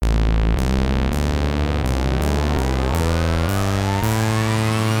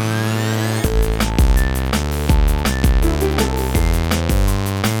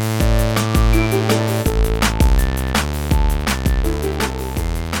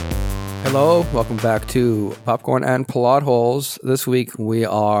Hello, welcome back to Popcorn and Plot Holes. This week we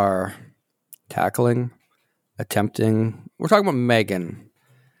are we're talking about M3GAN,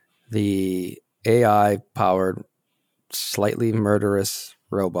 the AI-powered, slightly murderous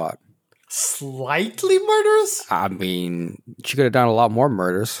robot. Slightly murderous? I mean, she could have done a lot more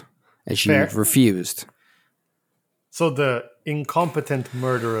murders, and she Fair. refused. So the incompetent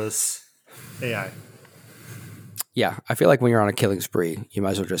murderous AI. Yeah, I feel like when you're on a killing spree, you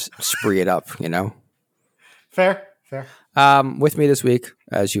might as well just spree it up, you know? Fair. With me this week,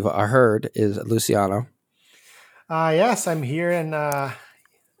 as you've heard, is Luciano. Yes, I'm here and I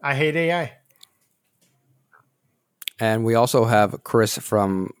hate AI. And we also have Chris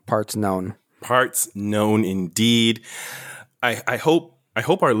from Parts Known. Parts Known indeed. I hope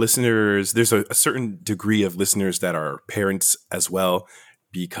our listeners, there's a certain degree of listeners that are parents as well,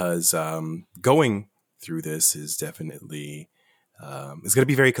 because going through this is definitely it's going to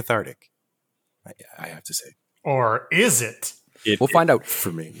be very cathartic. I have to say. Or is it? We'll find out.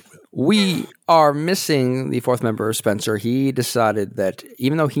 For me. We are missing the fourth member, Spencer. He decided that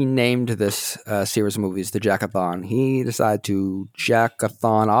even though he named this series of movies the Jackathon, he decided to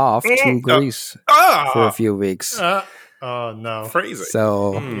jackathon off to Greece for a few weeks. Oh, no. Crazy.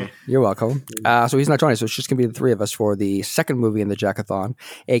 So you're welcome. So he's not joining us. So it's just going to be the three of us for the second movie in the Jackathon,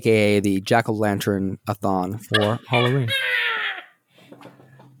 a.k.a. the Jack-o'-lantern-a-thon for Halloween.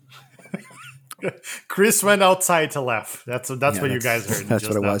 Chris went outside to laugh. That's what you guys heard. That's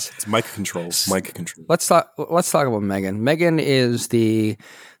just what it now. was. It's mic control. Let's talk about M3GAN. M3GAN is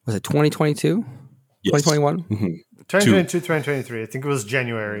was it 2022? Yes. 2021? 2022, 2023. I think it was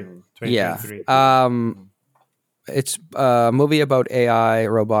January 2023. Yeah. It's a movie about AI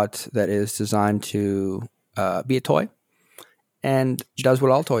robot that is designed to be a toy and does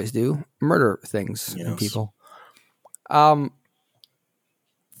what all toys do, murder things and people. Thoughts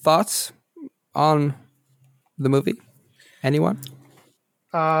on the movie? Anyone?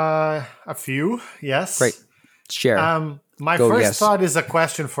 A few, yes. Great. Share. My Go, first yes. thought is a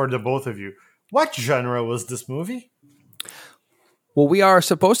question for the both of you. What genre was this movie? Well, we are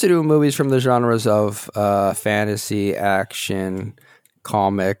supposed to do movies from the genres of fantasy, action,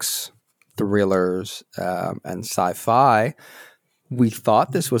 comics, thrillers, and sci-fi. We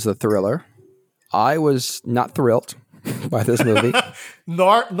thought this was a thriller. I was not thrilled by this movie.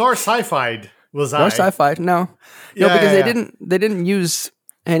 Nor sci-fi was I. Nor sci-fi, no. Yeah, because yeah. they didn't use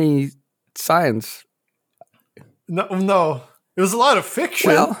any science. No. It was a lot of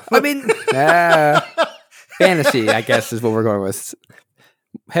fiction. Well, I mean, fantasy, I guess, is what we're going with.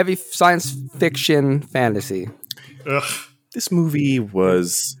 Heavy science fiction fantasy. Ugh. This movie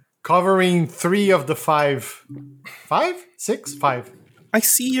was... Covering 3 of the 5. 5? 6? 5. I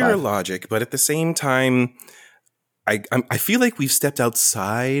see your logic, but at the same time, I feel like we've stepped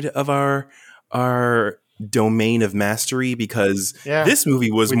outside of our domain of mastery, because this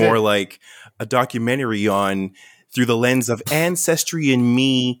movie was more like a documentary on through the lens of Ancestry and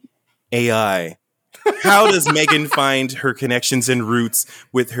Me AI. How does M3GAN find her connections and roots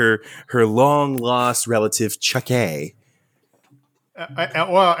with her long lost relative Chucky?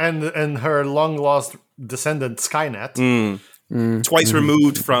 And her long lost descendant Skynet. Twice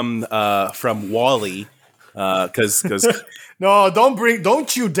removed from Wall-E, because No,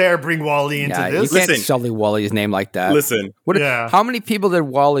 don't you dare bring Wall-E into this. You can't Listen. sully Wall-E's name like that. listen. How many people did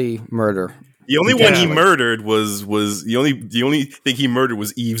Wall-E murder? The only one he Intentionally. murdered was the only thing he murdered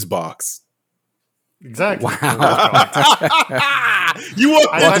was Eve's box. Exactly. Wow. You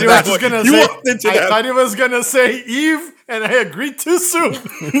walked I into thought that. he was gonna say Eve, and I agreed too soon.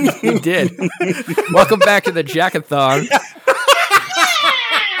 You did. Welcome back to the Jackathon.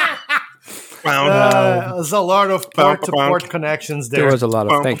 There's a lot of port-to-port connections there. There was a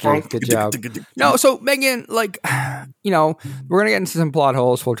lot of thank you. Good job. No, so M3GAN, we're gonna get into some plot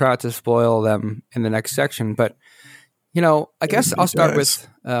holes. We'll try not to spoil them in the next section, but I guess I'll start with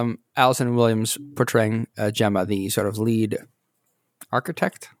Allison Williams portraying Gemma, the sort of lead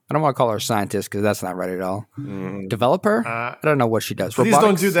architect. I don't want to call her scientist because that's not right at all. Developer? I don't know what she does. Please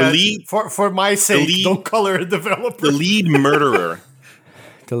Robotics? don't do that. The lead- for my sake, don't call her a developer. The lead murderer.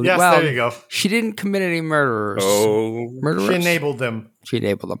 Yes, there you go. She didn't commit any murderers. Murderers? She enabled them. She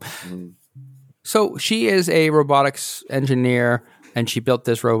enabled them. So she is a robotics engineer, and she built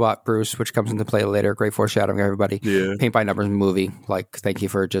this robot, Bruce, which comes into play later. Great foreshadowing, everybody. Yeah. Paint by numbers movie. Thank you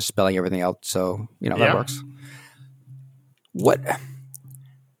for just spelling everything out. So, that works.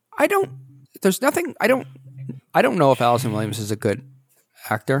 I don't know if Allison Williams is a good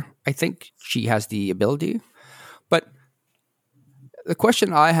actor. I think she has the ability. But the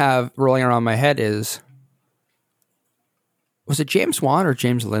question I have rolling around my head is, Was it James Wan or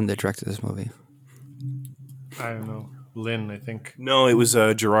James Lin that directed this movie? I don't know. Lin, I think. No, it was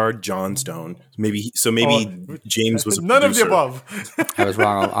Gerard Johnstone. Maybe James was a none producer. of the above. I was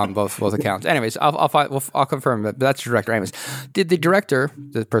wrong on both accounts. Anyways, I'll confirm that. But that's the director. Anyways, did the director,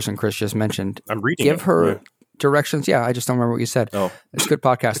 the person Chris just mentioned, I'm reading give it. her directions? Yeah, I just don't remember what you said. Oh, it's good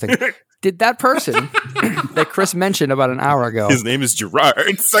podcasting. Did that person that Chris mentioned about an hour ago? His name is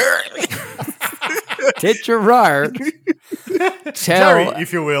Gerard, sir. Did Gerard Jerry,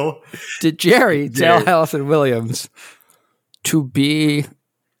 if you will. Did Jerry tell Allison Williams to be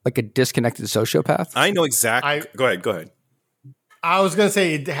like a disconnected sociopath? I know exactly. Go ahead. I was going to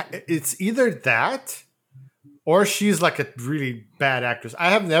say it's either that or she's like a really bad actress. I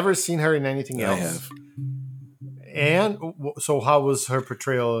have never seen her in anything else. I have. And so how was her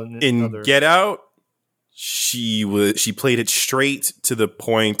portrayal in Get Out? She played it straight to the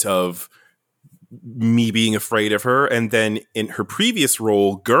point of me being afraid of her. And then in her previous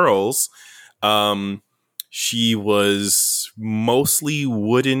role, Girls, she was mostly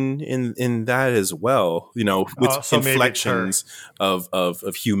wooden in that as well, with inflections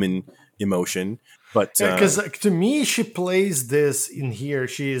of human emotion. But because to me, she plays this in here.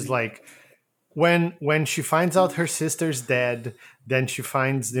 She is like, when she finds out her sister's dead, then she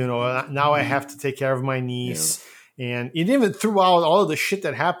finds, now I have to take care of my niece. Yeah. And even throughout all of the shit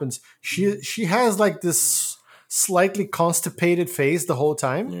that happens, she has like this slightly constipated face the whole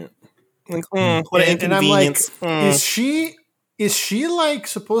time. Yeah. Like, what an inconvenience. And I'm like, is she like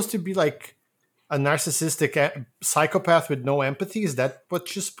supposed to be like a narcissistic psychopath with no empathy? Is that what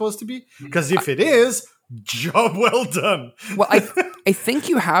she's supposed to be? Because if it is, job well done. Well, I think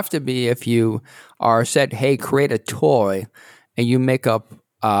you have to be if you are said, hey, create a toy, and you make up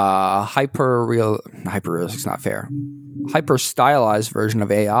hyper realistic, it's not fair, hyper stylized version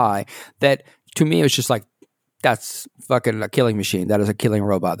of AI that to me is just like, that's fucking a killing machine. That is a killing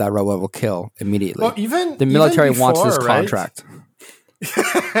robot. That robot will kill immediately. Well, even the military before, wants this contract.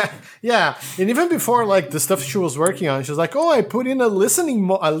 Right? Yeah, and even before, like the stuff she was working on, she was like, "Oh, I put in a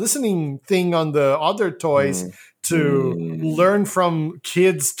listening thing on the other toys to learn from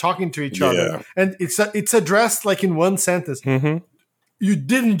kids talking to each other." And it's addressed like in one sentence. Mm-hmm. You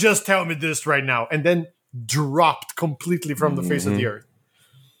didn't just tell me this right now, and then dropped completely from the face of the earth.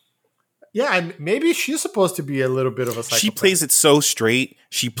 Yeah, and maybe she's supposed to be a little bit of a psychopath. She plays it so straight.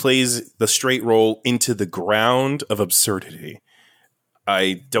 She plays the straight role into the ground of absurdity.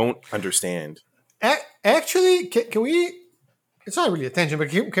 I don't understand. Actually, can we... It's not really attention, but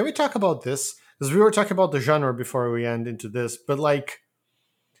can we talk about this? Because we were talking about the genre before we end into this. But like,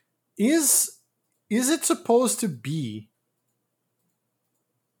 is it supposed to be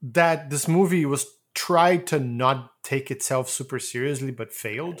that this movie was tried to not take itself super seriously but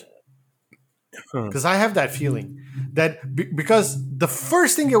failed? Because I have that feeling that because the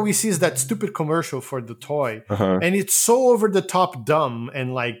first thing that we see is that stupid commercial for the toy, and it's so over the top dumb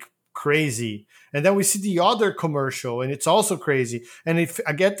and like crazy, and then we see the other commercial and it's also crazy, and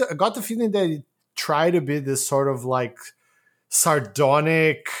I got the feeling that it tried to be this sort of like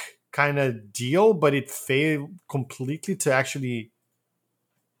sardonic kind of deal, but it failed completely to actually.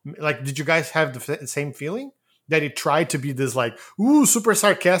 Like, did you guys have the same feeling? That it tried to be this like, super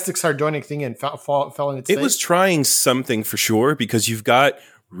sarcastic, sardonic thing and fell on its face? It was trying something for sure, because you've got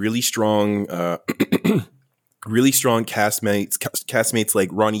really strong castmates like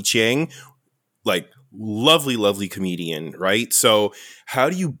Ronnie Chieng, like lovely comedian, right? So how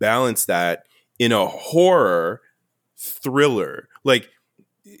do you balance that in a horror thriller? Like,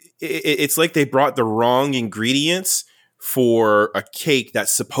 it's like they brought the wrong ingredients for a cake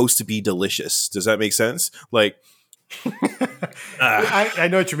that's supposed to be delicious. Does that make sense? Like, I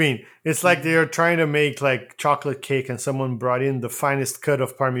know what you mean. It's like they're trying to make like chocolate cake and someone brought in the finest cut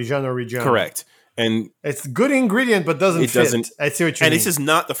of Parmigiano Reggiano. Correct. And it's a good ingredient, but doesn't fit. I see what you mean. And this is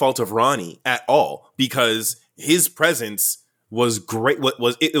not the fault of Ronnie at all, because his presence was great.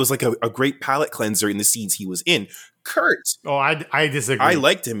 It was like a great palate cleanser in the scenes he was in. Kurt. Oh, I disagree. I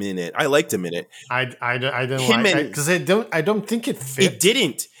liked him in it. I don't because I don't think it fit. It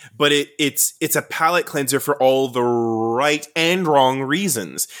didn't, but it's a palate cleanser for all the right and wrong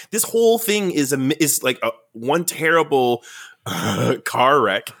reasons. This whole thing is like one terrible car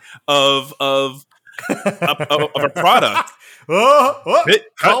wreck of a product.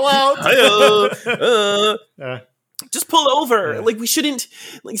 Call out. Just pull over. Yeah. Like, we shouldn't.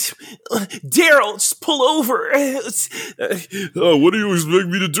 Like, Daryl, just pull over. What do you expect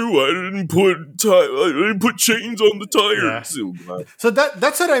me to do? I didn't put chains on the tires. Yeah. So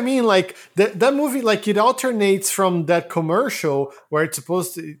that's what I mean. Like that movie, like it alternates from that commercial where it's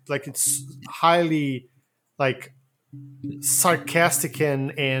supposed to, like, it's highly like sarcastic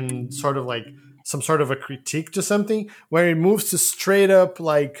and sort of like some sort of a critique to something, where it moves to straight up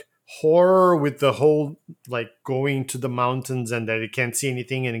like horror with the whole like going to the mountains and that it can't see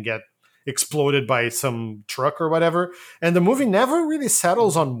anything and it get exploded by some truck or whatever. And the movie never really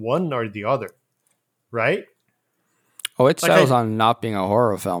settles on one or the other, right? Oh, it settles on not being a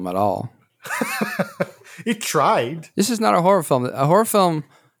horror film at all. It tried. This is not a horror film. A horror film,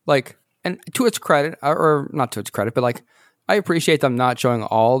 like, and to its credit, or not to its credit, but like, I appreciate them not showing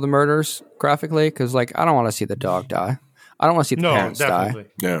all the murders graphically because, like, I don't want to see the dog die. I don't want to see the parents die.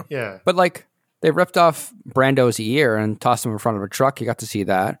 Yeah. But like, they ripped off Brando's ear and tossed him in front of a truck. You got to see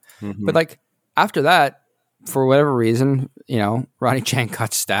that. Mm-hmm. But like, after that, for whatever reason, you know, Ronnie Chang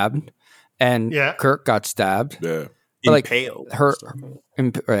got stabbed and Kirk got stabbed. Yeah. But impaled. Like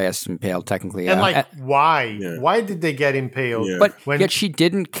impaled technically. And like, why? Yeah. Why did they get impaled? Yeah. But yet she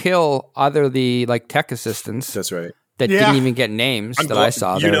didn't kill either the like tech assistants. That's right. That didn't even get names I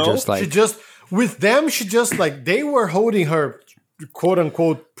saw. They were just like she just like they were holding her quote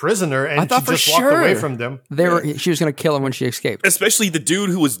unquote prisoner, and she just walked away from them. She was going to kill him when she escaped. Especially the dude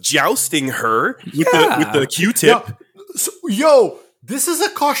who was jousting her with the Q-tip. This is a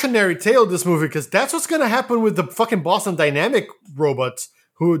cautionary tale, this movie, because that's what's going to happen with the fucking Boston Dynamic robots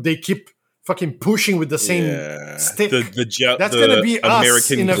who they keep fucking pushing with the same stick. That's going to be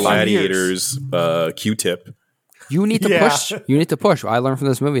American Gladiators Q-tip. You need to push. You need to push. What I learned from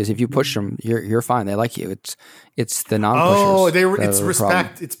this movie is if you push them, you're fine. They like you. It's the non-pushers. Oh, it's respect.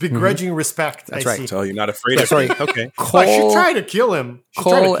 Problem. It's begrudging respect. That's right. See. So you're not afraid of it. Okay. She tried to kill him.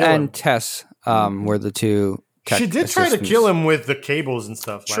 Cole and Tess were the two. She did try to kill him with the cables and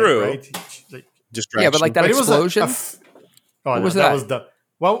stuff. True. Right? Distraction. Yeah, but like that explosion. What was that?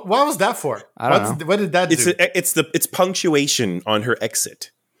 What was that for? I don't know. What did that do? It's punctuation on her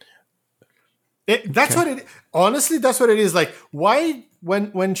exit. Honestly, that's what it is. Like, why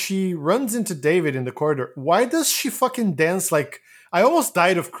when she runs into David in the corridor, why does she fucking dance like? I almost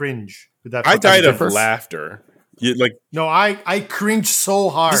died of cringe with that. I died of laughter. I cringe so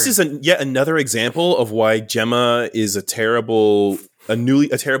hard. This is yet another example of why Gemma is a terrible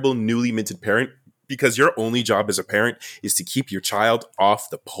newly minted parent, because your only job as a parent is to keep your child off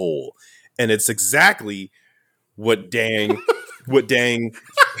the pole, and it's exactly what dang. Push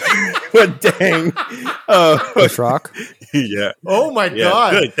rock. Yeah. Oh my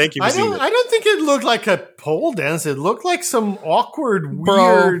god. Good. Thank you for seeing it. I don't think it looked like a pole dance. It looked like some awkward,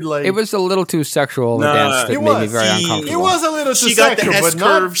 weird. Like it was a little too sexual of a dance that made me very uncomfortable. It was a little too she got sexual, the S but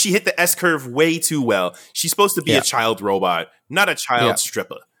curve. She hit the S curve way too well. She's supposed to be a child robot, not a child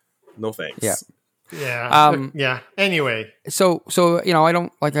stripper. No thanks. Yeah. Anyway, so you know, I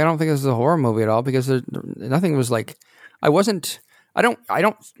don't think this is a horror movie at all because nothing was like. I don't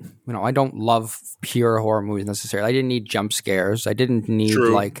love pure horror movies necessarily. I didn't need jump scares. I didn't need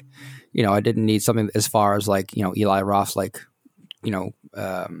I didn't need something as far as like, you know, Eli Roth's like, you know,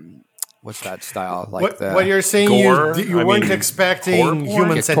 what's that style? Like what you're saying, you weren't expecting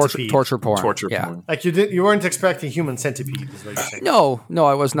human centipede. Torture porn. Porn. Like you weren't expecting human centipede, is what you're saying. No,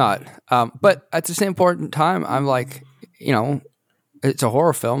 I was not. But at the same point in time, I'm like, you know, it's a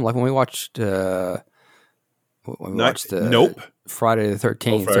horror film. Like when we watched Nope. Friday the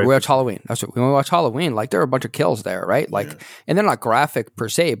 13th. So we watch Halloween. That's what when we watch Halloween. Like there are a bunch of kills there, right? Like, and they're not graphic per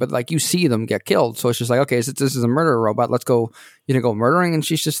se, but like you see them get killed. So it's just like, okay, this is a murder robot. Let's go. You know, go murdering. And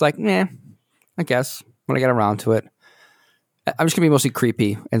she's just like, nah. I guess when I get around to it, I'm just gonna be mostly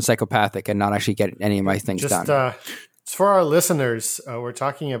creepy and psychopathic and not actually get any of my things done. For our listeners, we're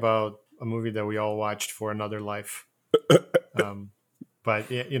talking about a movie that we all watched for another life.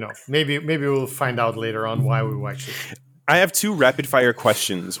 But you know, maybe we'll find out later on why we watched it. I have two rapid fire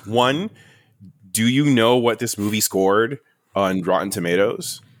questions. One, do you know what this movie scored on Rotten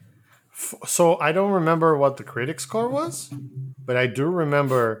Tomatoes? So I don't remember what the critic score was, but I do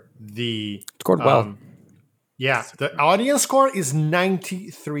remember the scored well. Yeah, the audience score is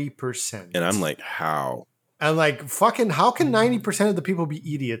 93%, and I'm like, how? And like, fucking, how can 90% of the people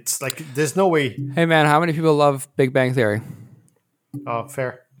be idiots? Like, there's no way. Hey man, how many people love Big Bang Theory? Oh,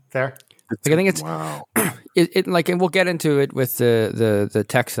 fair. Like, I think it's it like, and we'll get into it with the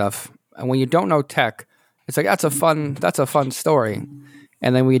tech stuff. And when you don't know tech, it's like that's a fun story.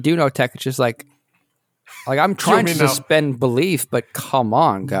 And then when you do know tech, it's just like I'm trying to suspend belief, but come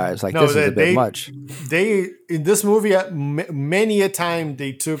on, guys, like this is a bit much. They in this movie, many a time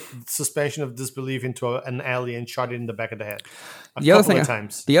they took suspension of disbelief into an alley and shot it in the back of the head. The other thing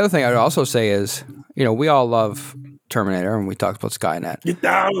I'd also say is, you know, we all love Terminator and we talked about Skynet. Get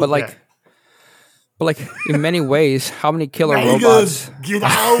down. But like in many ways, how many killer robots? Get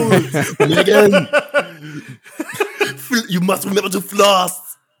out! You must remember to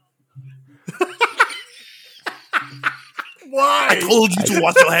floss. Why? I told you to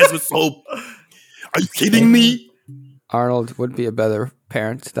wash your hands with soap. Are you kidding me? Arnold would be a better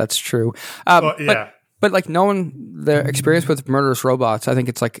parent. That's true. Yeah. But like knowing their experience with murderous robots, I think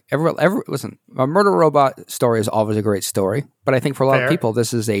it's like listen, a murder robot story is always a great story. But I think for a lot of people,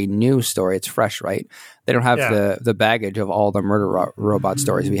 this is a new story. It's fresh, right? They don't have the baggage of all the murder robot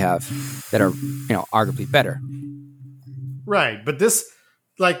stories we have that are, arguably better. Right. But this,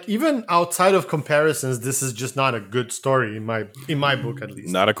 like, even outside of comparisons, this is just not a good story in my book, at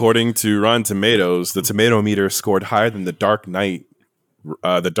least. Not according to Rotten Tomatoes. The tomato meter scored higher than The Dark Knight.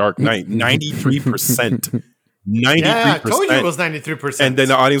 93%. 93%. Yeah, I told you it was 93%. And then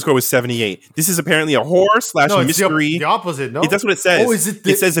the audience score was 78. This is apparently a horror / mystery. The opposite, no? That's what it says. Oh, is it?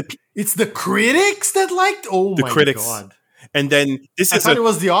 It's the critics that liked? Oh, my God. And then I thought it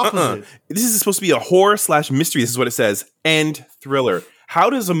was the opposite. This is supposed to be a horror / mystery. This is what it says. And thriller.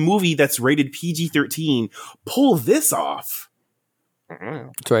 How does a movie that's rated PG-13 pull this off?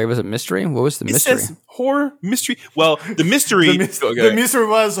 Sorry, was it mystery? What was the mystery? Says horror mystery. Well, the mystery. The mystery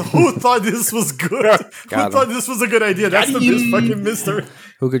was who thought this was good. Who thought this was a good idea? That's the fucking mystery.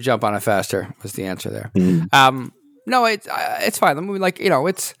 Who could jump on it faster was the answer there. No, it's fine. The movie,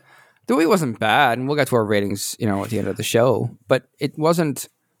 the movie wasn't bad, and we'll get to our ratings, at the end of the show. But it wasn't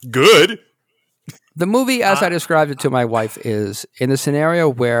good. The movie, as I described it to my wife, is in the scenario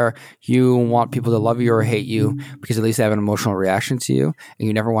where you want people to love you or hate you because at least they have an emotional reaction to you, and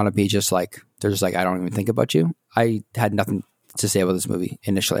you never want to be just like, they're just like, I don't even think about you. I had nothing to say about this movie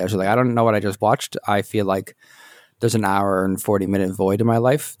initially. I was like, I don't know what I just watched. I feel like there's an hour and 40-minute void in my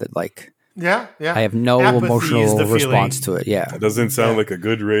life that I have no Apathy emotional response to it. Yeah. That doesn't sound like a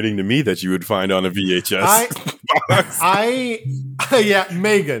good rating to me that you would find on a VHS box.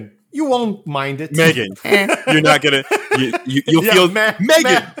 Megan. You won't mind it. Megan, you're not going to... You'll feel...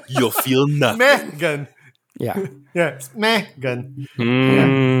 Megan, you'll feel nothing. Megan. Yeah. Yeah, Megan.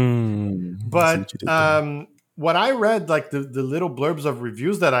 But what I read, like the little blurbs of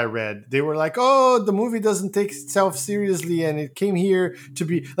reviews that I read, they were like, oh, the movie doesn't take itself seriously and it came here to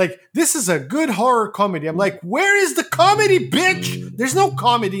be... Like, this is a good horror comedy. I'm like, where is the comedy, bitch? There's no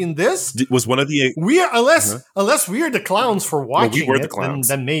comedy in this. Was one of the... Unless we are the clowns for watching we were the clowns.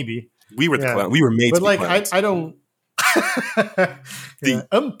 Then maybe. We were the clowns. We were made to be clowns. I don't...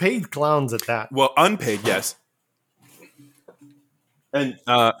 unpaid clowns at that. Well, unpaid, yes. And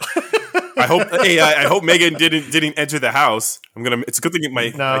I hope Megan didn't enter the house. It's a good thing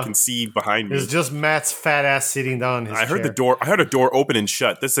I can see behind me. It's just Matt's fat ass sitting down. I heard the door. I heard a door open and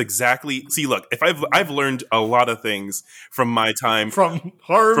shut. That's exactly. See, look, if I've learned a lot of things from my time from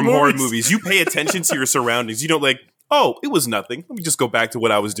horror movies. You pay attention to your surroundings. You don't like, oh, it was nothing. Let me just go back to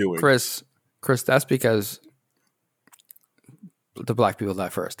what I was doing. Chris, that's because the black people die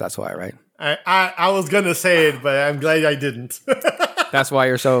first. That's why, right? I was gonna say it, but I'm glad I didn't. That's why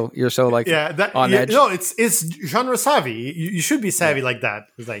you're so like on edge. No, it's genre savvy. You should be savvy like that.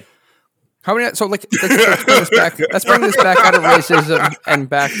 It's like how many? So let's bring this back. Let's bring this back out of racism and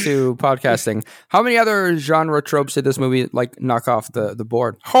back to podcasting. How many other genre tropes did this movie knock off the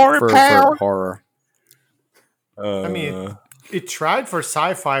board? For horror. I mean, it tried for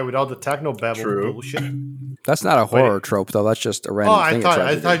sci-fi with all the techno babble bullshit. That's not a horror trope, though. That's just a random thing.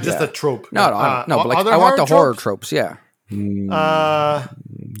 I thought just a trope. No, but I want the horror tropes. Yeah.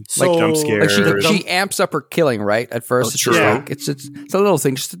 So jump scares. She amps up her killing right at first. It's just it's a little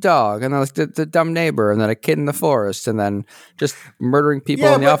thing, just a dog, and then the dumb neighbor, and then a kid in the forest, and then just murdering people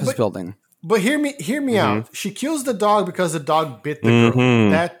in the office building. But hear me out. She kills the dog because the dog bit the girl.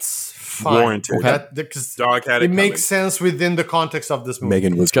 That's fine. Warranted. Okay. Because dog had it makes sense within the context of this movie.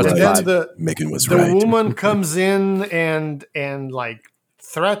 Megan was right. Megan was right. The woman comes in and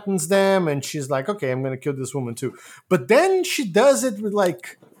threatens them, and she's like, okay, I'm gonna kill this woman too. But then she does it with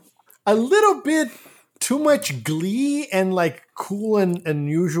a little bit too much glee and cruel and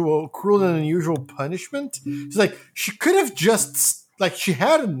unusual punishment. It's like she could have just she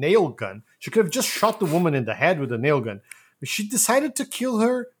had a nail gun. She could have just shot the woman in the head with a nail gun. But she decided to kill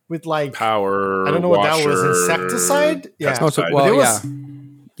her with power. I don't know what that was. Insecticide. Yeah.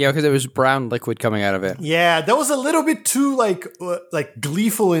 Because it was brown liquid coming out of it. Yeah, that was a little bit too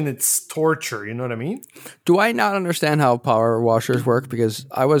gleeful in its torture. You know what I mean? Do I not understand how power washers work? Because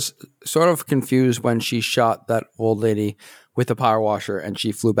I was sort of confused when she shot that old lady with a power washer and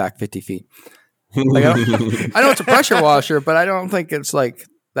she flew back 50 feet. I know it's a pressure washer, but I don't think it's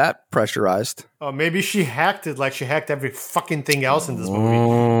that pressurized. Oh, maybe she hacked it like she hacked every fucking thing else in this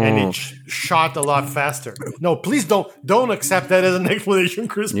movie, and it shot a lot faster. No, please don't accept that as an explanation,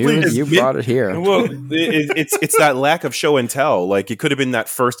 Chris. Please, you brought it here. Well, it's that lack of show and tell. Like it could have been that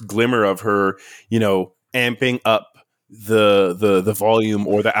first glimmer of her, amping up the volume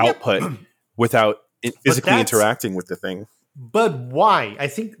or the output without physically interacting with the thing. But why? I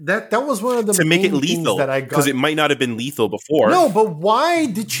think that was one of the to make it lethal that I got, because it might not have been lethal before. No, but why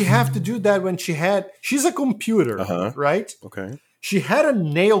did she have to do that when she's a computer, right? Okay. She had a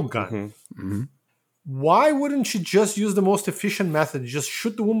nail gun. Mm-hmm. Why wouldn't she just use the most efficient method? Just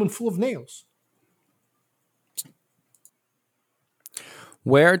shoot the woman full of nails.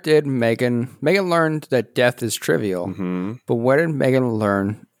 Where did Megan learned that death is trivial, but where did Megan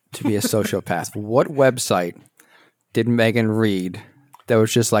learn to be a sociopath? What website did Megan read that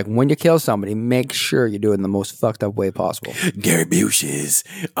was just like, when you kill somebody, make sure you do it in the most fucked up way possible? Gary Busey's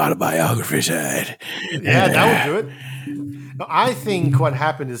autobiography said. Yeah, that would do it. No, I think what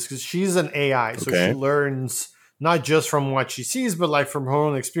happened is because she's an AI, so she learns not just from what she sees, but like from her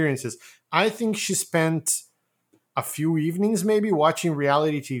own experiences. I think she spent a few evenings maybe watching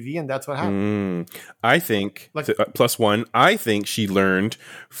reality TV, and that's what happened. I think, plus one, I think she learned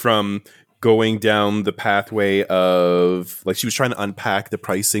from going down the pathway of, like, she was trying to unpack the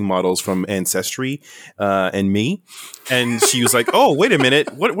pricing models from Ancestry and me. And she was like, oh, wait a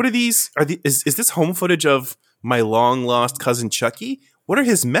minute. What are these? Is this home footage of my long lost cousin Chucky? What are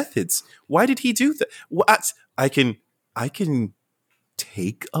his methods? Why did he do that? What? I can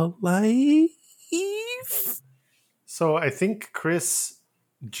take a life? So I think Chris,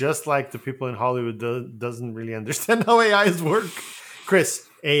 just like the people in Hollywood, doesn't really understand how AIs work. Chris,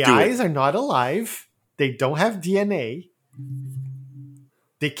 AIs are not alive. They don't have DNA.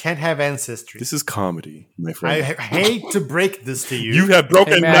 They can't have ancestry. This is comedy, my friend. I hate to break this to you. You have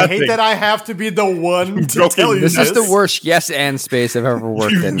broken nothing. I hate that I have to be the one to tell you this. This is the worst yes and space I've ever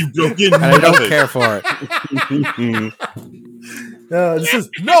worked in. You broke in and I don't care for it. This is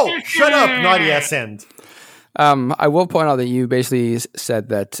no, shut up, not yes and. I will point out that you basically said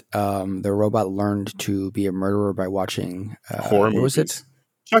that the robot learned to be a murderer by watching horror movies. What was it?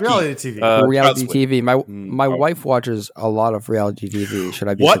 Reality TV. Reality TV. My wife watches a lot of reality TV. Should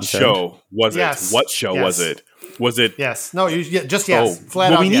I be What concerned? show was yes. it? What show yes. was it? Was it? Yes. No, just yes.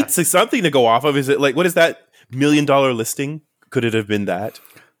 Flat well, out we need yes. something to go off of. Is it like, what is that $1 million listing? Could it have been that?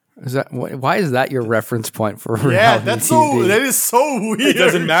 Is that why is that your reference point for reality that's TV? that is so weird. It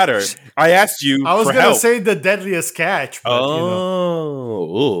doesn't matter. I asked you. I was going to say The Deadliest Catch. But,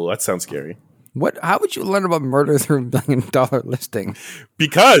 oh, that sounds scary. What? How would you learn about murder through $1 million listing?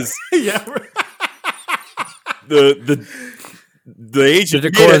 Because the agent,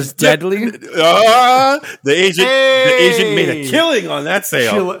 the decor is deadly. The agent made a killing on that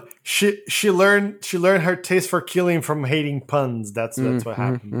sale. She learned her taste for killing from hating puns. That's what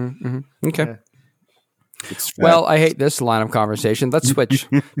happened. Okay. Yeah. Well, I hate this line of conversation. Let's switch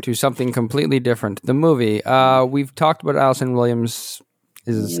to something completely different. The movie. We've talked about Allison Williams'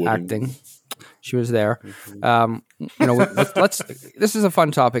 acting. She was there. This is a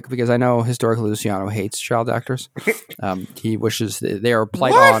fun topic because I know historically Luciano hates child actors. He wishes they are a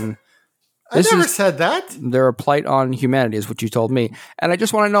plight on. I never said that. They're a plight on humanity, is what you told me, and I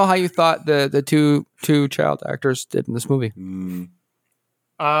just want to know how you thought the two child actors did in this movie.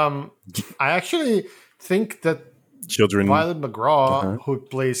 I actually think that children Violet McGraw, who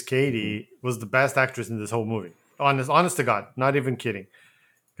plays Katie, was the best actress in this whole movie. Honest to God, not even kidding.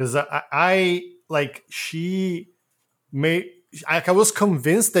 Because I was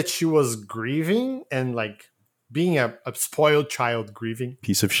convinced that she was grieving and like being a spoiled child grieving.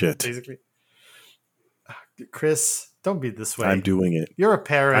 Piece of shit. Basically. Chris, don't be this way. I'm doing it. You're a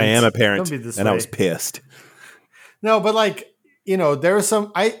parent. I am a parent. Don't be this and way. I was pissed. No, but there are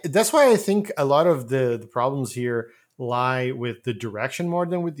some. That's why I think a lot of the problems here lie with the direction more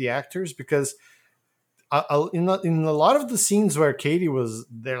than with the actors, because in a lot of the scenes where Katie was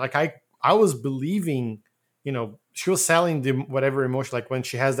there, like I was believing, she was selling the whatever emotion, like when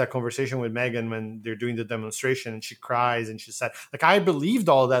she has that conversation with Megan when they're doing the demonstration and she cries and she said, like, I believed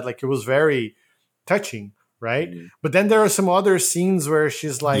all that, like it was very touching, right? Mm-hmm. But then there are some other scenes where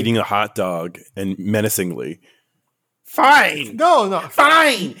she's like eating a hot dog and menacingly. Fine. No.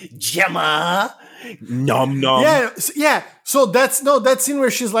 Fine, Gemma. Nom nom. Yeah. So that scene where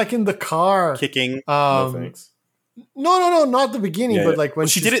she's like in the car kicking. No thanks. No, not the beginning, but like when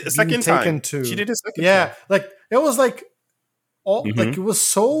she did it the second time. She did it second time. Yeah, like it was like like it was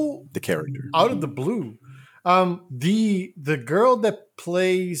so the character out of the blue. The girl that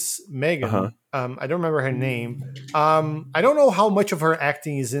plays M3GAN, I don't remember her name. I don't know how much of her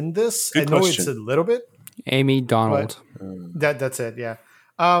acting is in this. Good I know question. it's a little bit. Amy Donald. That's it. Yeah.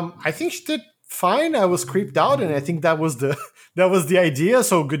 I think she did fine. I was creeped out, and I think that was the idea.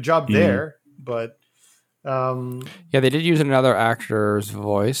 So good job there. But yeah, they did use another actor's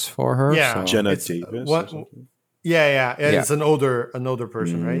voice for her. Yeah, so. Jenna Davis. Yeah. It's an older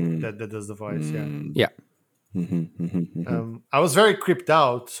person, right? That does the voice. Yeah. I was very creeped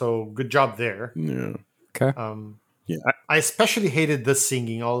out. So good job there. Yeah. Okay. Yeah. I especially hated the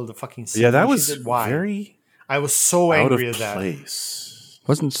singing, all of the fucking singing. Yeah, that was very. I was so angry at that. Place. It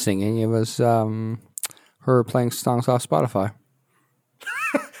wasn't singing. It was her playing songs off Spotify.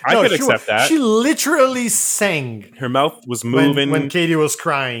 I could accept that. She literally sang. Her mouth was moving. When Katie was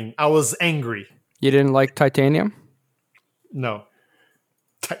crying. I was angry. You didn't like Titanium? No.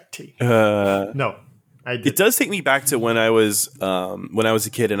 No. I didn't. It does take me back to when I was a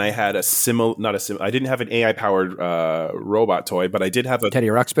kid and I had I didn't have an AI powered robot toy, but I did have a Teddy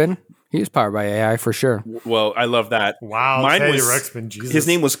Ruxpin. He was powered by AI for sure. Well, I love that. Wow, Mine Teddy was Ruxpin, Jesus. His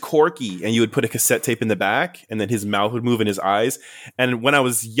name was Corky, and you would put a cassette tape in the back, and then his mouth would move in his eyes. And when I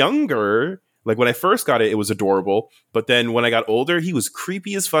was younger, like when I first got it, it was adorable. But then when I got older, he was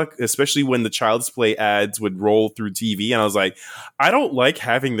creepy as fuck, especially when the Child's Play ads would roll through TV. And I was like, I don't like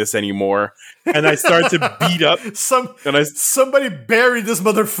having this anymore. And I started to beat up. Somebody buried this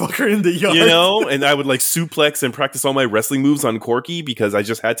motherfucker in the yard. You know, and I would like suplex and practice all my wrestling moves on Corky because I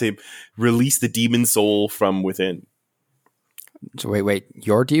just had to release the demon soul from within. So wait,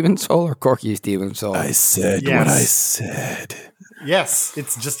 your demon soul or Corky's demon soul? I said what I said. Yes,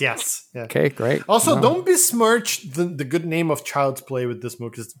 it's just yes. Yeah. Okay, great. Also, don't besmirch the good name of Child's Play with this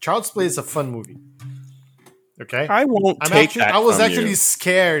movie, because Child's Play is a fun movie. Okay? I won't take that. I was from actually you.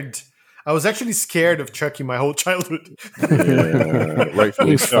 scared. I was actually scared of Chucky my whole childhood. Rightfully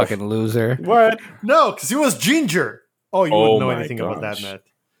You so. fucking loser. What? No, because he was ginger. Oh, you wouldn't know anything about gosh. that, Matt.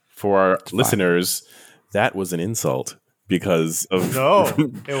 For our listeners, that was an insult because of No,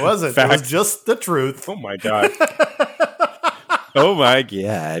 it wasn't. It was just the truth. Oh my god. Oh my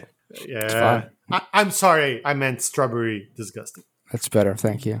god. Yeah. I'm sorry. I meant strawberry disgusting. That's better.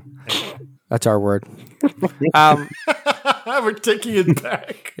 Thank you. That's our word. We're taking it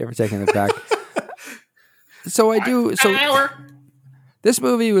back. Yeah, we're taking it back. So this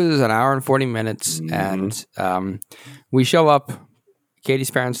movie was an hour and 40 minutes, and we show up.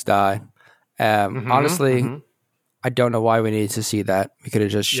 Katie's parents die. Honestly, I don't know why we needed to see that. We could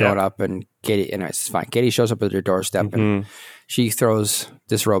have just shown up, and Katie, and it's fine. Katie shows up at her doorstep, and she throws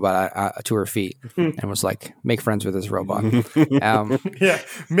this robot to her feet and was like, make friends with this robot.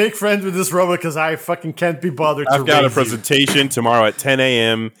 Make friends with this robot because I fucking can't be bothered to I've got a raise you. presentation tomorrow at 10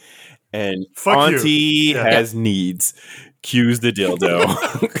 a.m. and Auntie has needs. Cues the dildo.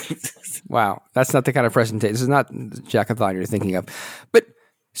 Wow. That's not the kind of presentation. This is not Jackathon you're thinking of. But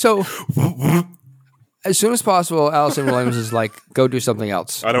so as soon as possible, Allison Williams is like, go do something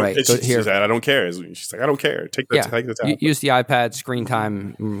else. I don't. Right? She said, I don't care. She's like, I don't care. Take the tab. Use the iPad screen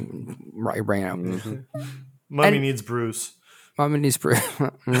time. Right, bring it out. Mommy needs Bruce. Mommy needs Bruce.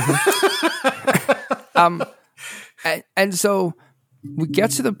 And so we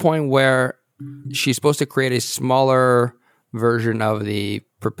get to the point where she's supposed to create a smaller version of the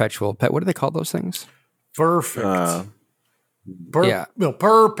perpetual pet. What do they call those things? Perfect.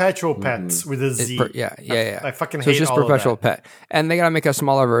 Perpetual pets with a Z. I fucking hate So it's just all perpetual of that. pet, and they gotta make a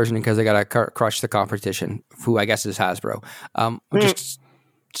smaller version because they gotta crush the competition, who I guess is Hasbro. Just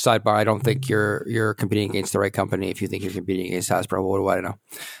sidebar: I don't think you're competing against the right company if you think you're competing against Hasbro. What do I know?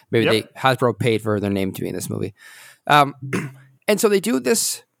 Maybe Hasbro paid for their name to be in this movie, and so they do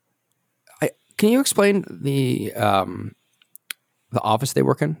this. Can you explain the office they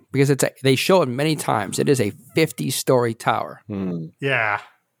work in? Because they show it many times. It is a 50-story tower. Yeah.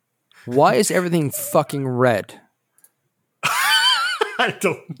 Why is everything fucking red? I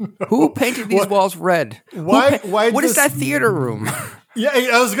don't know. Who painted these walls red? What is that theater room? Yeah,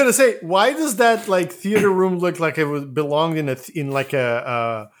 I was gonna say, why does that like theater room look like it would belong in a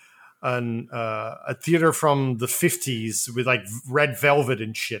theater from the 50s with like red velvet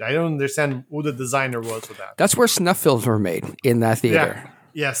and shit? I don't understand who the designer was for that. That's where snuff films were made, in that theater.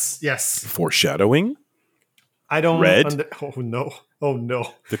 Yeah. Yes. Foreshadowing. I don't. Red. Oh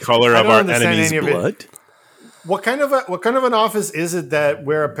no. The color of our enemy's blood. What kind of an office is it that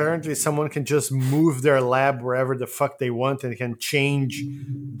where apparently someone can just move their lab wherever the fuck they want and can change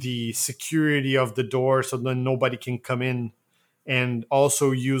the security of the door so then nobody can come in? And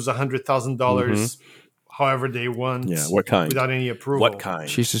also use $100,000 however they want. Yeah, what kind? Without any approval. What kind?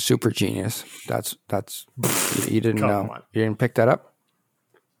 She's a super genius. That's you didn't know. On. You didn't pick that up?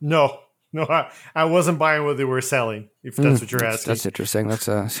 No, I wasn't buying what they were selling. If that's what you're asking, that's interesting. That's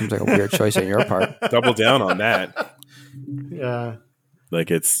seems like a weird choice on your part. Double down on that. Yeah, Like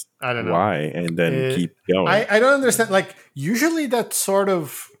it's I don't know why, and then keep going. I don't understand. Like usually that sort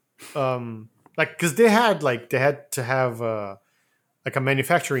of like because they had to have like a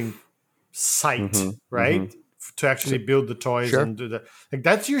manufacturing site, right, to actually build the toys and do that. Like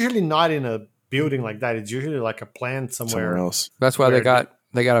that's usually not in a building like that. It's usually like a plant somewhere else. That's why they got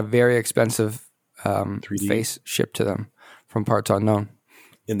a very expensive 3D face shipped to them from parts unknown.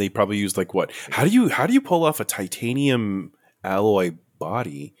 And they probably use like what? How do you pull off a titanium alloy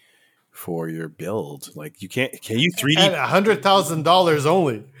body for your build? Like you can't. Can you 3D at $100,000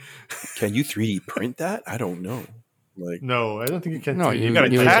 only? Can you 3D print that? I don't know. Like no, I don't think you can. No, you got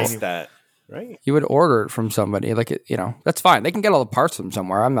to test that, right? You would order it from somebody. Like that's fine. They can get all the parts from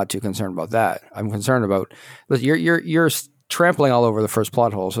somewhere. I'm not too concerned about that. I'm concerned about you're trampling all over the first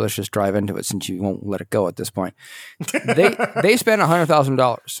plot hole. So let's just drive into it since you won't let it go at this point. They spent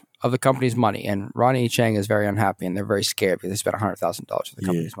 $100,000 of the company's money, and Ronnie Chang is very unhappy, and they're very scared because they spent $100,000 of the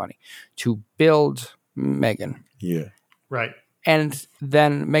company's money to build M3GAN. Yeah, right. And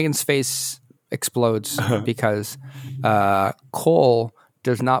then M3GAN's face explodes because Cole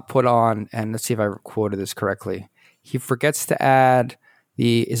does not put on, and let's see if I quoted this correctly. He forgets to add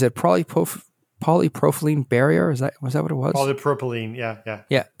is it polypropylene barrier? Was that what it was? Polypropylene, yeah,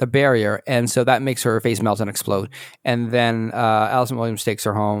 the barrier, and so that makes her face melt and explode. And then Allison Williams takes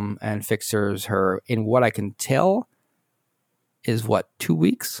her home and fixes her in what I can tell is 2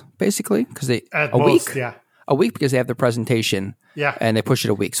 weeks basically, because they at a most, week, yeah, a week because they have the presentation, and they push it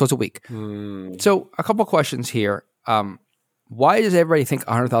a week, so it's a week. So a couple questions here. Why does everybody think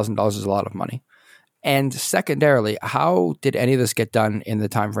 $100,000 is a lot of money? And secondarily, how did any of this get done in the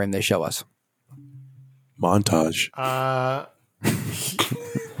time frame they show us? Montage.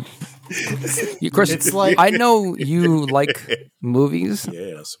 Chris, it's like I know you like movies,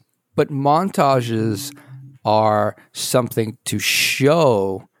 yes, but montages are something to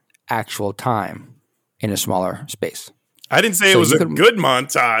show actual time in a smaller space. I didn't say it was a good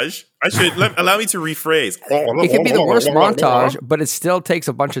montage. I should allow me to rephrase. It could be the worst montage, but it still takes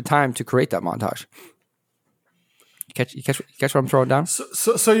a bunch of time to create that montage. You catch what I'm throwing down?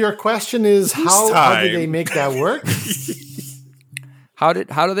 So your question is how did they make that work? How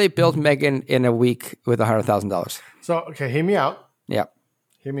do they build M3GAN in a week with $100,000? So okay, hear me out. Yeah.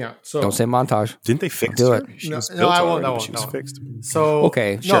 Hear me out. So don't say montage. Didn't they fix do her? it? No, I won't. She was fixed. So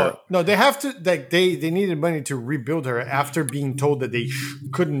okay, sure. No, they have to. Like they needed money to rebuild her after being told that they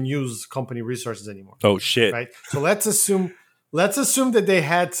couldn't use company resources anymore. Oh shit! Right. So let's assume that they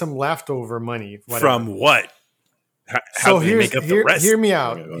had some leftover money. Whatever. From what? How do they make up the rest? Hear me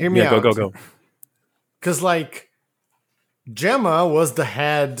out. Hear me out. Go. Because Gemma was the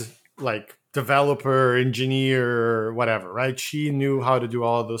head developer, engineer, whatever, right? She knew how to do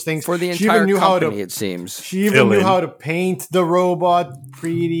all of those things for the entire company. It seems she even knew how to paint the robot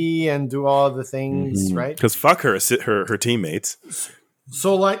pretty and do all the things, right? Because fuck her teammates.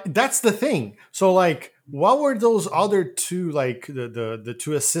 So that's the thing. So what were those other two the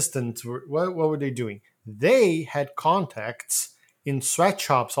two assistants? What were they doing? They had contacts in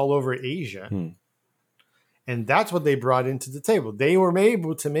sweatshops all over Asia. And that's what they brought into the table. They were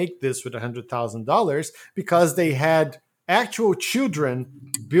able to make this with $100,000 because they had actual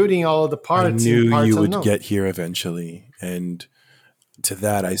children building all of the parts. I knew you would get here eventually. And to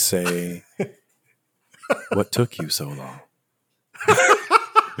that I say, what took you so long?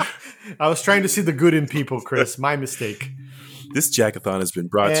 I was trying to see the good in people, Chris. My mistake. This Jackathon has been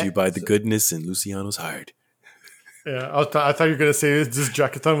brought to you by the goodness in Luciano's heart. Yeah, I thought you were going to say this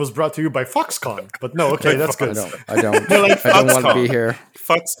Jackathon was brought to you by Foxconn. But no, okay, that's good. I don't want to be here.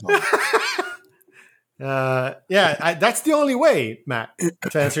 Foxconn. That's the only way, Matt,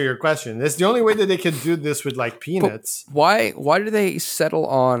 to answer your question. That's the only way that they can do this with peanuts. But why do they settle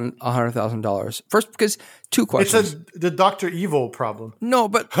on $100,000? First, because two questions. It's the Dr. Evil problem. No,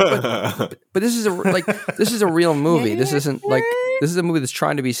 but this is a real movie. This isn't this is a movie that's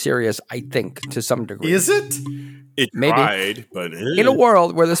trying to be serious, I think, to some degree. Is it? It maybe tried, but in a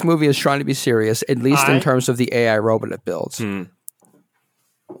world where this movie is trying to be serious, at least in terms of the AI robot it builds.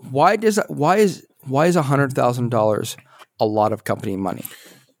 Why is $100,000 a lot of company money?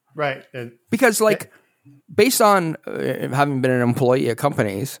 Right. Because based on having been an employee at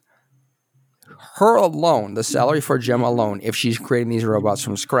companies, her alone, the salary for Gemma alone, if she's creating these robots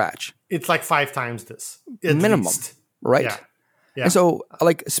from scratch, it's 5 times this minimum, least. right? Yeah. And so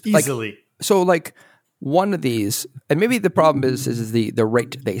easily. One of these, and maybe the problem is the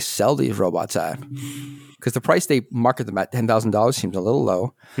rate they sell these robots at. because the price they market them at $10,000 seems a little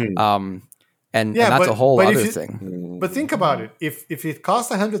low. And that's a whole other thing. But think about it. If it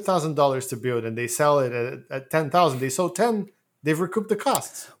costs $100,000 to build and they sell it at 10,000, they sold 10, they've recouped the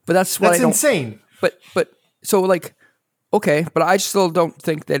costs. But that's insane. But so like, okay, but I still don't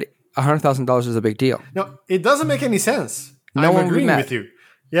think that $100,000 is a big deal. No, it doesn't make any sense. I'm agreeing with you.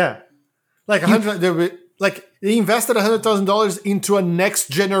 Yeah, like they invested $100,000 into a next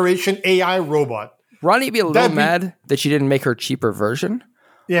generation AI robot. Ronnie would be a little mad that she didn't make her cheaper version.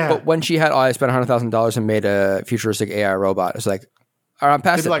 Yeah, but when she had, I spent $100,000 and made a futuristic AI robot. It's like, all right, I'm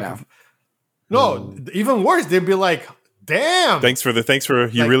past it now. No, even worse, they'd be like, damn. Thanks for you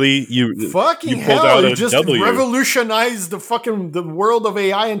fucking you hell, you just revolutionized the world of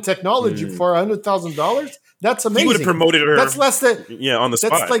AI and technology for $100,000. That's amazing. You would have promoted her. That's less than on the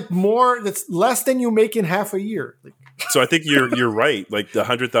spot. That's less than you make in half a year. So I think you're right. Like the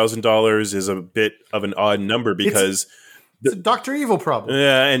 $100,000 is a bit of an odd number because it's a Dr. Evil problem.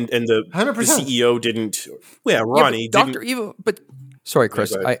 Yeah, and the 100%. The CEO didn't. Yeah, Ronnie didn't. Dr. Evil, but sorry,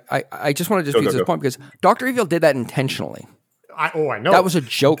 Chris. I just want to dispute this point because Dr. Evil did that intentionally. I know. That was a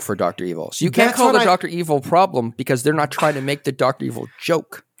joke for Dr. Evil. So you can't call the Dr. Evil problem because they're not trying to make the Dr. Evil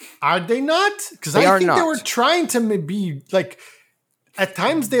joke. Are they not? Because I think they were trying to be like, at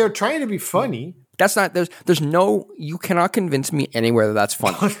times they are trying to be funny. That's not, there's no, you cannot convince me anywhere that that's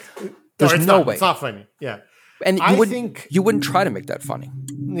funny. There's no way. It's not funny. Yeah. And you wouldn't try to make that funny.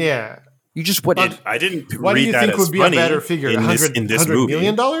 Yeah. You just wouldn't. I didn't read that as funny. What do you think would be a better figure? In this movie.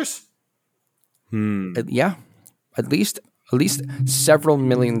 $100 million? Yeah. At least several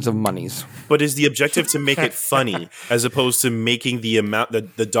millions of monies. But is the objective to make it funny as opposed to making the amount,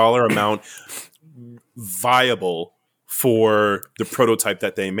 the dollar amount viable for the prototype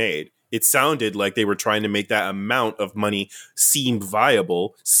that they made? It sounded like they were trying to make that amount of money seem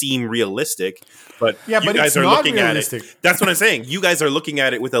viable, seem realistic. But you guys are looking realistic. At it. That's what I'm saying. You guys are looking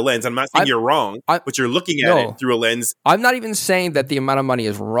at it with a lens. I'm not saying you're wrong, but you're looking at it through a lens. I'm not even saying that the amount of money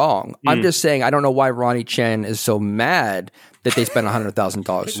is wrong. I'm just saying I don't know why Ronnie Chen is so mad that they spent $100,000.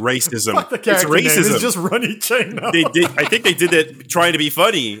 Racism. It's racism. It's just Ronnie Chen. No. They did. I think they did that trying to be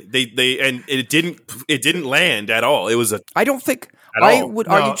funny. And it didn't land at all. It was I don't think. I would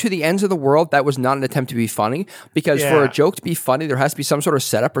argue to the ends of the world that was not an attempt to be funny because for a joke to be funny, there has to be some sort of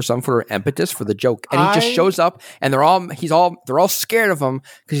setup or some sort of impetus for the joke. And he just shows up and they're all scared of him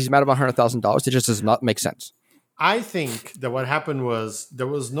because he's mad about $100,000. It just does not make sense. I think that what happened was there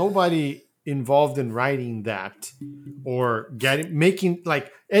was nobody involved in writing that or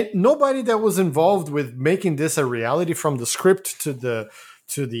nobody that was involved with making this a reality, from the script to the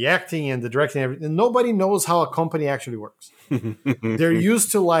acting and the directing and everything. Nobody knows how a company actually works. They're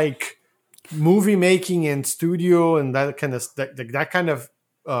used to like movie making and studio and that kind of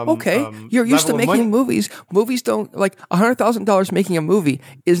you're used to making movies. Movies don't, like, $100,000 making a movie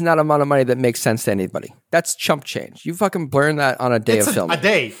is not an amount of money that makes sense to anybody. That's chump change. You fucking burn that on a day of filming. A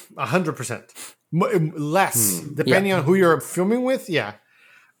day, 100%. Less, depending on who you're filming with. Yeah.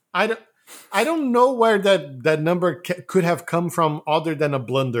 I don't know where that number could have come from other than a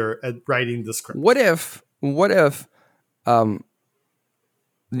blunder at writing the script. What if the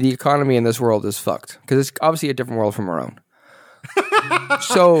economy in this world is fucked? Because it's obviously a different world from our own.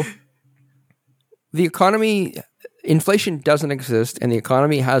 So the economy, inflation doesn't exist, and the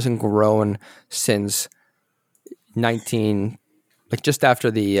economy hasn't grown since just after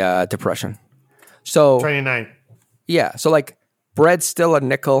the Depression. So 29. Yeah. So like bread's still a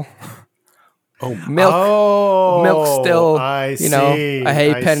nickel. Milk still, a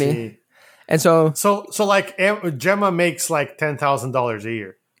hay penny. See. And so like Gemma makes like $10,000 a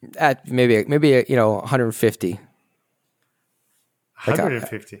year. At maybe 150.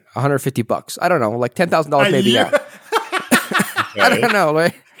 $150. I don't know, like $10,000 maybe. Yeah. I don't know,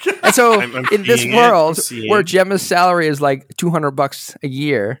 right? And so in this world where Gemma's salary is like $200 a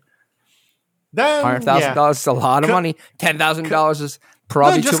year, then $100,000 is a lot of money. $10,000 is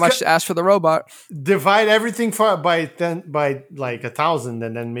probably too much to ask for the robot. Divide everything by like 1,000,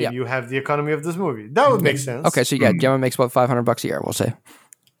 and then maybe you have the economy of this movie. That would make sense. Okay, so Gemma makes about $500 a year, we'll say.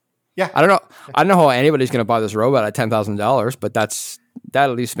 Yeah, I don't know. I don't know how anybody's going to buy this robot at $10,000, but that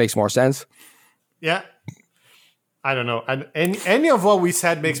at least makes more sense. Yeah, I don't know. And any of what we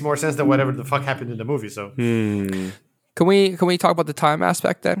said makes more sense than whatever the fuck happened in the movie. So, can we talk about the time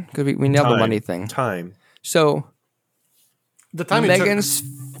aspect then? Because we nailed the money thing. Time. So, the time Megan's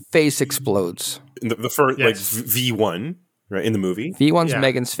face explodes. The first V1. Right, in the movie. V1's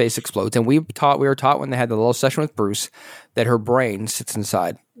Megan's face explodes. And we were taught when they had the little session with Bruce that her brain sits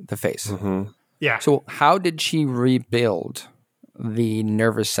inside the face. Mm-hmm. Yeah. So how did she rebuild the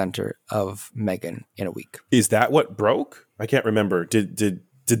nervous center of M3GAN in a week. Is that what broke? I can't remember. Did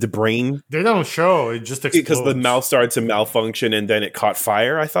the brain? They don't show. It just explodes. Because the mouth started to malfunction and then it caught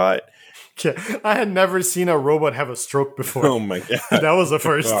fire, I thought. Yeah, I had never seen a robot have a stroke before. Oh my god, that was the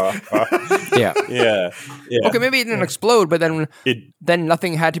first. Yeah. Okay, maybe it didn't explode, but then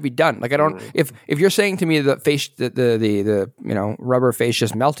nothing had to be done. Like I don't. If you're saying to me the rubber face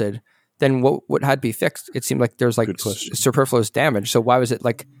just melted, then what had to be fixed? It seemed like there's like superfluous damage. So why was it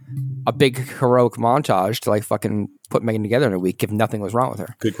like a big heroic montage to like fucking put M3GAN together in a week if nothing was wrong with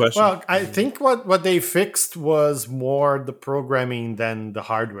her? Good question. Well, I think what they fixed was more the programming than the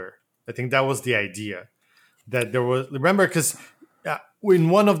hardware. I think that was the idea. That there was, remember, because in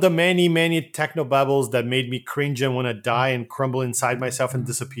one of the many, many technobabbles that made me cringe and want to die and crumble inside myself and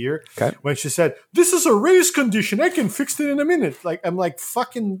disappear, when she said, "This is a race condition, I can fix it in a minute." Like, I'm like,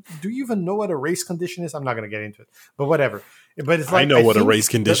 fucking, do you even know what a race condition is? I'm not going to get into it, but whatever. But it's like, I know what a race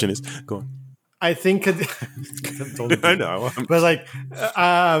condition is. Go on. I think, I know. But like,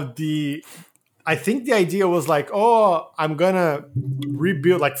 I think the idea was like, oh, I'm gonna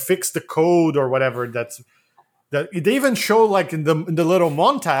rebuild, like fix the code or whatever. That they even show like in the little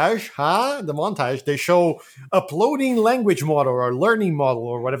montage, the montage they show uploading language model or learning model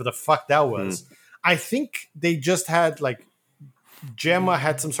or whatever the fuck that was. I think they just had like Gemma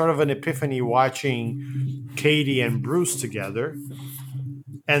had some sort of an epiphany watching Katie and Bruce together,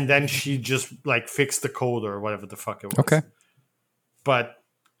 and then she just like fixed the code or whatever the fuck it was. Okay, but.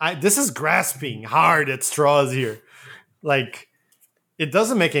 This is grasping hard at straws here. Like, it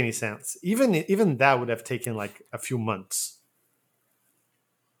doesn't make any sense. Even that would have taken like a few months.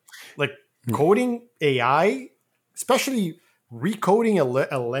 Like coding AI, especially recoding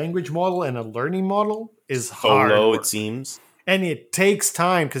a language model and a learning model is hard. Low, it seems. And it takes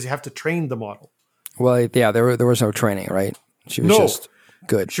time because you have to train the model. Well, yeah, there was no training, right? She was just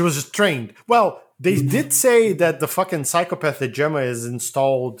good. She was just trained. Well, they did say that the fucking psychopath that Gemma is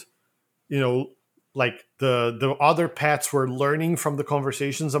installed, like the other pets were learning from the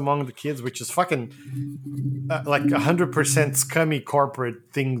conversations among the kids, which is fucking like 100% scummy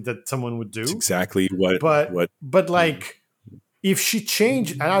corporate thing that someone would do. That's exactly what. But like, if she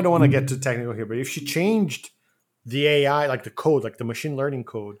changed, and I don't want to get too technical here, but if she changed the AI, like the code, like the machine learning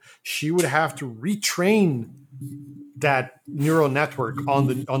code, she would have to retrain that neural network on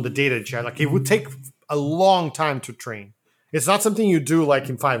the data chat. Like, it would take a long time to train. It's not something you do like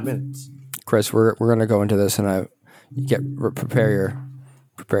in 5 minutes. Chris, we're going to go into this, and prepare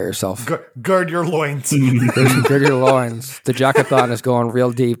yourself. Gird your loins. Gird your loins. The jackathon is going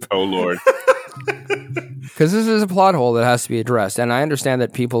real deep. Oh Lord. Because this is a plot hole that has to be addressed, and I understand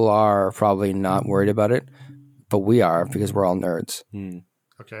that people are probably not worried about it, but we are because we're all nerds.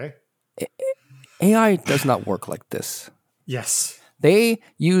 Okay. AI does not work like this. Yes. They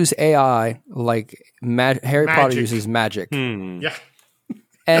use AI like Harry Potter uses magic. Yeah.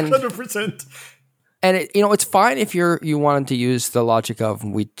 And 100%. And it's fine if you wanted to use the logic of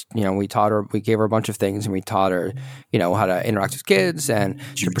we taught her, we gave her a bunch of things and we taught her, how to interact with kids and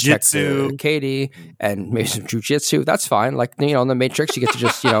to protect Katie and maybe some jujitsu. That's fine. Like, in the Matrix, you get to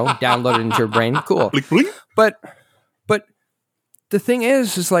just, download it into your brain. Cool. Blink, blink. But the thing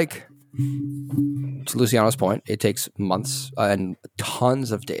is like, to Luciano's point, it takes months and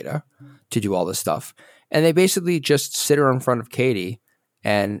tons of data to do all this stuff. And they basically just sit her in front of Katie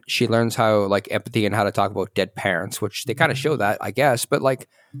and she learns how like empathy and how to talk about dead parents, which they kind of show that, I guess. But like,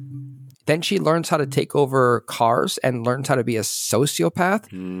 then she learns how to take over cars and learns how to be a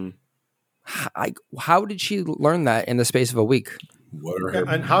sociopath. How did she learn that in the space of a week?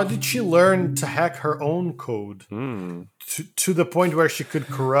 And how did she learn to hack her own code to the point where she could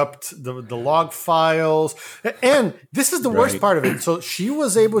corrupt the log files? And this is the worst part of it. So she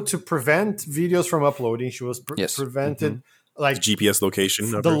was able to prevent videos from uploading. She was prevented like GPS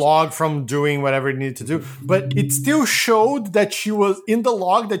location, the log from doing whatever it needed to do. But it still showed that she was in the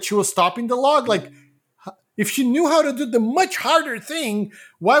log, that she was stopping the log. Like, if she knew how to do the much harder thing,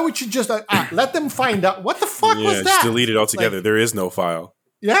 why would she just let them find out? What the fuck was that? Just delete it altogether. Like, there is no file.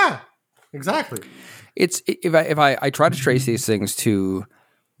 Yeah, exactly. It's if I try to trace these things to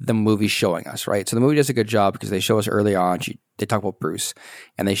the movie showing us, right? So the movie does a good job because they show us early on. They talk about Bruce,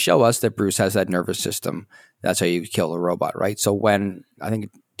 and they show us that Bruce has that nervous system. That's how you kill a robot, right? So when I think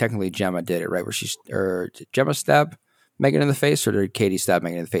technically Gemma did it, right? Did Gemma stab M3GAN in the face, or did Katie stab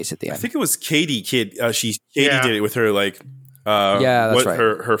M3GAN in the face at the end? I think it was Katie. Katie did it with her like that's right.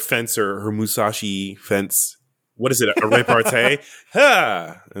 Her fence or her Musashi fence. What is it? A repartee?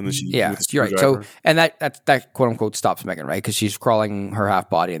 Ha! And then you're right. So and that quote unquote stops M3GAN, right? Because she's crawling her half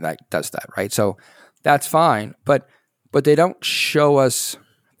body, and that does that, right? So that's fine. But but they don't show us.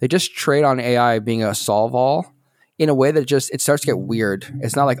 They just trade on AI being a solve all in a way that it starts to get weird.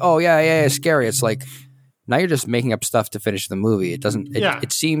 It's not like, oh yeah, it's scary. It's like now you're just making up stuff to finish the movie. It doesn't.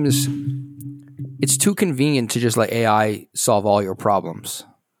 It seems it's too convenient to just let AI solve all your problems.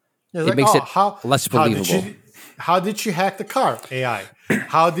 It makes it less believable. How did she hack the car? AI.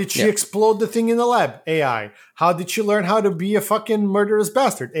 How did she explode the thing in the lab? AI. How did she learn how to be a fucking murderous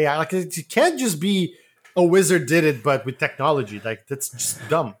bastard? AI. Like, it can't just be a wizard did it, but with technology. Like, that's just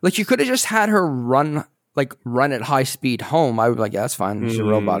dumb. Like, you could have just had her run at high speed home. I would be like, yeah, that's fine. She's a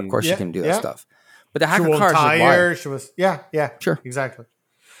robot. Of course she can do that stuff. But the hack the car is she was sure. Exactly.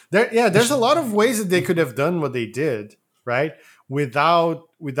 There's a lot of ways that they could have done what they did, right? Without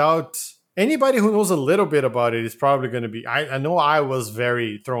anybody who knows a little bit about it is probably going to be. I know I was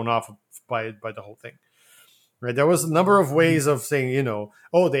very thrown off by the whole thing. Right, there was a number of ways of saying,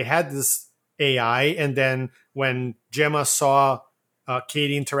 they had this AI, and then when Gemma saw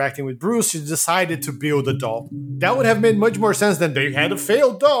Katie interacting with Bruce, she decided to build a doll. That would have made much more sense than they had a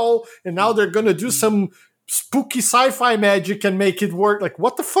failed doll, and now they're going to do some spooky sci-fi magic and make it work. Like,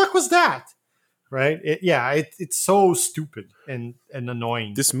 what the fuck was that? Right? It's so stupid and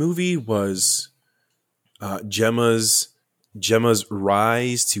annoying. This movie was Gemma's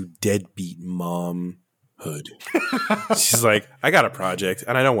rise to deadbeat momhood. She's like, I got a project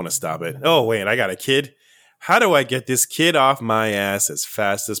and I don't want to stop it. Oh wait, I got a kid. How do I get this kid off my ass as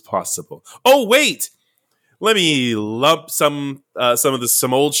fast as possible? Oh wait, let me lump some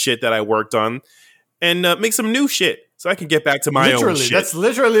old shit that I worked on and make some new shit. So I can get back to my own shit. That's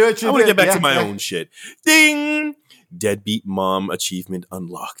literally what you did. I want to get back to my own shit. Ding! Deadbeat mom achievement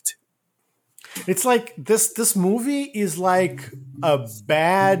unlocked. It's like this movie is like a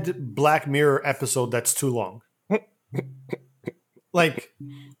bad Black Mirror episode that's too long. Like,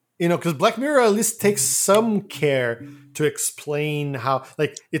 because Black Mirror at least takes some care to explain how,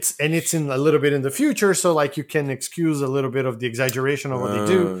 like, it's in a little bit in the future, so like you can excuse a little bit of the exaggeration of what they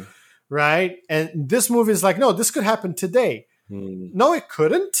do. Right? And this movie is like, no, this could happen today. No, it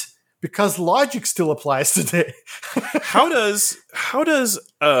couldn't, because logic still applies today. How does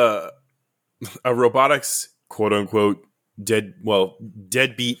a robotics quote unquote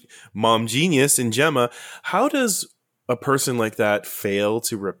deadbeat mom genius in Gemma, how does a person like that fail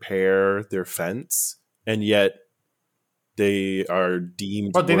to repair their fence and yet they are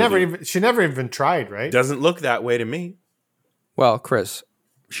deemed But she never even tried, right? Doesn't look that way to me. Well, Chris,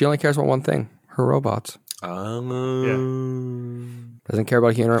 she only cares about one thing: her robots. Doesn't care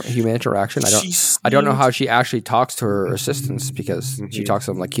about human interaction. I don't know how she actually talks to her assistants, because she talks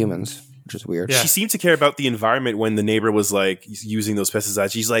to them like humans, which is weird. Yeah. She seemed to care about the environment when the neighbor was like using those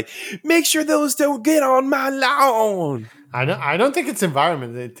pesticides. She's like, make sure those don't get on my lawn. I don't think it's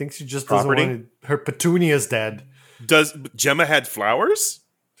environment. I think she just doesn't want it. Her petunia's dead. Does Gemma had flowers?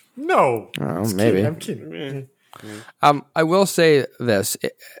 No. Maybe. I'm kidding. I will say this.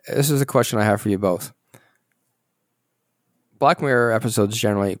 This is a question I have for you both. Black Mirror episodes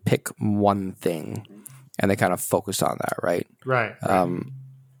generally pick one thing, and they kind of focus on that, right? Right.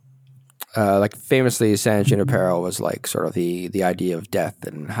 Like famously, San Junipero was like sort of the idea of death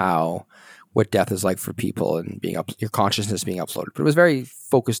and what death is like for people and your consciousness being uploaded. But it was very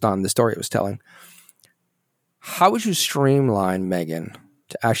focused on the story it was telling. How would you streamline M3GAN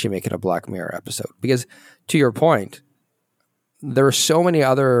to actually make it a Black Mirror episode? Because to your point, there are so many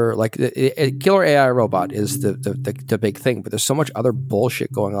other, like a killer AI robot is the big thing, but there's so much other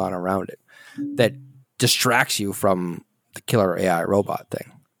bullshit going on around it that distracts you from the killer AI robot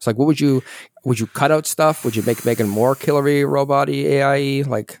thing. It's like, what would you cut out stuff? Would you make M3GAN more killer-y, robot-y, AI-y?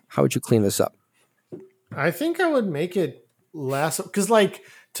 Like, how would you clean this up? I think I would make it less, because like,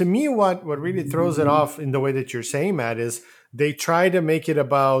 to me, what really throws it off in the way that you're saying, Matt, is they try to make it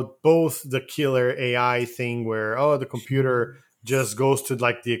about both the killer AI thing where, the computer just goes to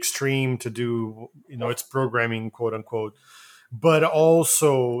like the extreme to do, its programming, quote unquote, but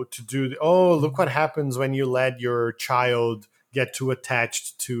also to do, look what happens when you let your child get too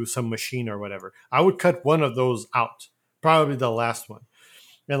attached to some machine or whatever. I would cut one of those out, probably the last one.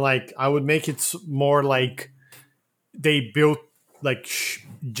 And like, I would make it more like they built, like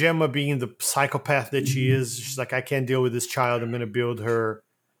Gemma being the psychopath that she is. She's like, I can't deal with this child. I'm going to build her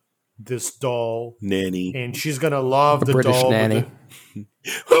this doll nanny, and she's going to love the British doll. Nanny.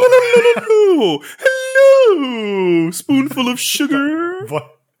 Hello, spoonful of sugar.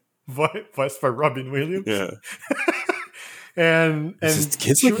 Voice for Robin Williams. Yeah. and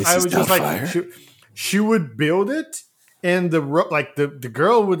she would build it, and the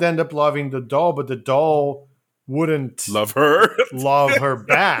girl would end up loving the doll, but the doll wouldn't love her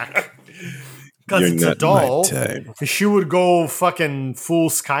back, because it's a doll, she would go fucking full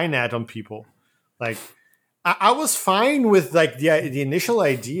Skynet on people. Like, I was fine with like the initial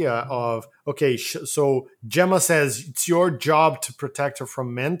idea of, okay, so Gemma says it's your job to protect her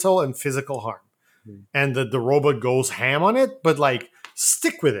from mental and physical harm. And the robot goes ham on it, but like,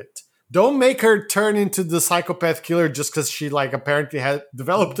 stick with it. Don't make her turn into the psychopath killer just because she like apparently had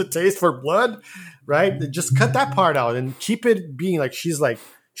developed a taste for blood, right? Just cut that part out and keep it being like she's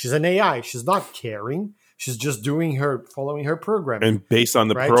an AI. She's not caring. She's just following her programming. And based on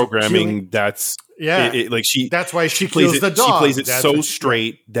the programming, that's that's why she kills the dog. She plays it so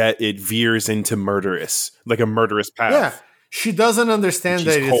straight that it veers into murderous, like a murderous path. Yeah, she doesn't understand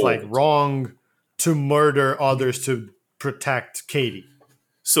that it's like wrong to murder others to protect Katie.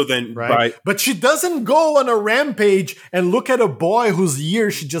 So then, but she doesn't go on a rampage and look at a boy whose ear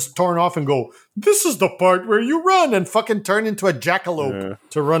she just torn off and go, "This is the part where you run," and fucking turn into a jackalope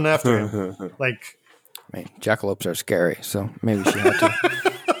to run after him. Like, I mean, jackalopes are scary, so maybe she had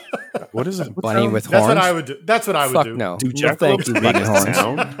to. What is a bunny with horns? That's what I would do. That's what I would do. No. Do jackalopes make a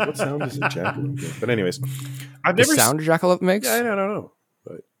sound? What sound does a jackalope make? But anyways, I've never sound a jackalope makes. I don't know.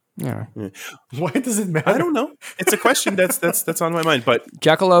 Yeah. Why does it matter? I don't know. It's a question that's on my mind. But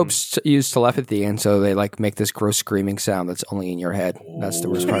jackalopes use telepathy, and so they like make this gross screaming sound that's only in your head. That's the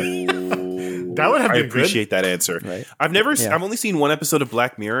worst part. That would have been I appreciate that answer. Right. I've only seen one episode of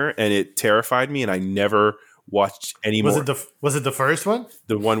Black Mirror, and it terrified me, and I never watched any more. Was it the first one?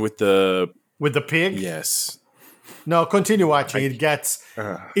 The one with the pig? Yes. No, continue watching.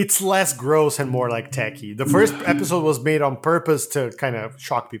 It's less gross and more like tacky. The first episode was made on purpose to kind of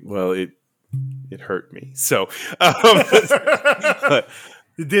shock people. Well, it hurt me. So it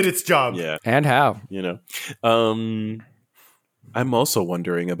did its job. Yeah. And how? I'm also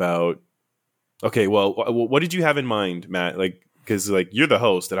wondering about. Okay, well, what did you have in mind, Matt? Like, because like you're the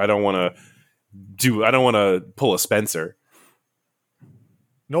host, and I don't want to pull a Spencer.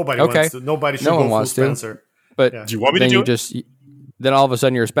 Nobody wants to. Nobody should go full Spencer. But do you want me to do it? Then all of a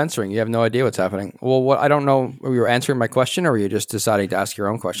sudden you're Spencering. You have no idea what's happening. Well, I don't know. Were you answering my question, or were you just deciding to ask your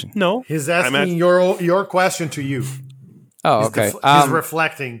own question? No, he's asking your question to you. Oh, okay. He's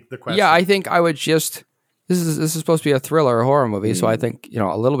reflecting the question. Yeah, I think I would just. This is supposed to be a thriller or horror movie, so I think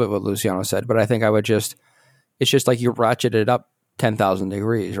a little bit what Luciano said, but I think I would just. It's just like you ratchet it up 10,000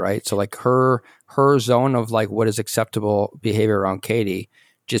 degrees, right? So like her zone of like what is acceptable behavior around Katie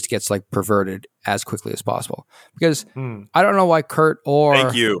just gets like perverted as quickly as possible, because I don't know why Kurt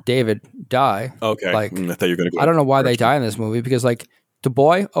or David die. Okay, like I thought you were going to go. I don't know why they die in this movie, because like the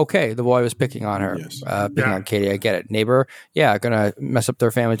boy, the boy was picking on her, picking on Katie. I get it. Neighbor, gonna mess up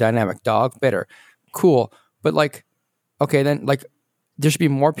their family dynamic. Dog, bitter, cool, but like, okay, then like there should be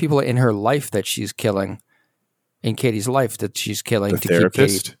more people in her life that she's killing, in Katie's life that she's killing to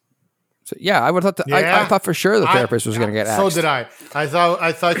therapist? Keep Katie. So, I would have to. I thought for sure the therapist was going to get axed. So did I.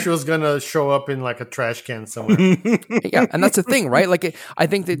 I thought she was going to show up in like a trash can somewhere. Yeah, and that's the thing, right? Like, I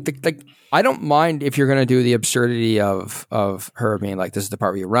think that like I don't mind if you're going to do the absurdity of her being like, this is the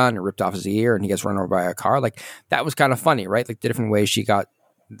part where you run and ripped off his ear and he gets run over by a car. Like that was kind of funny, right? Like the different ways she got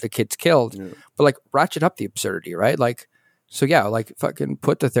the kids killed, but like ratchet up the absurdity, right? Like. So like fucking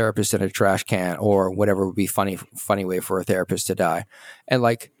put the therapist in a trash can or whatever would be funny way for a therapist to die, and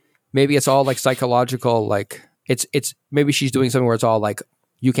like. Maybe it's all like psychological, like it's maybe she's doing something where it's all like,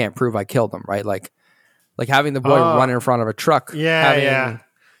 you can't prove I killed them, right? Like having the boy run in front of a truck,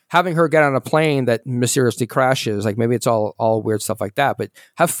 having her get on a plane that mysteriously crashes, like maybe it's all weird stuff like that, but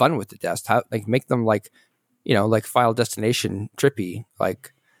have fun with the deaths, like make them like, like Final Destination trippy,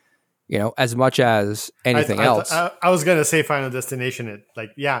 like, as much as anything else. I was going to say Final Destination,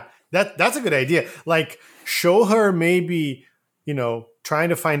 that's a good idea. Like show her maybe, trying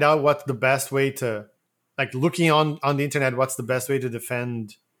to find out what's the best way to, like looking on the internet, what's the best way to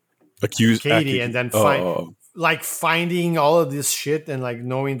defend Katie, and then finding all of this shit and like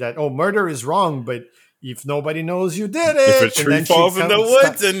knowing that, murder is wrong, but if nobody knows you did it, if a tree falls in the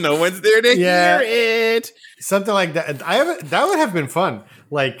woods and no one's there to hear it, something like that. That would have been fun.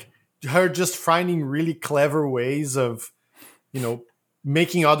 Like her just finding really clever ways of,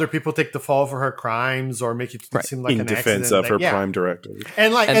 making other people take the fall for her crimes or make it seem like in an defense accident. of her prime director.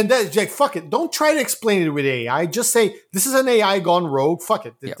 And that's like, fuck it. Don't try to explain it with AI. Just say, this is an AI gone rogue. Fuck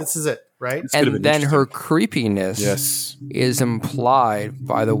it. This is it. Right. And then her creepiness is implied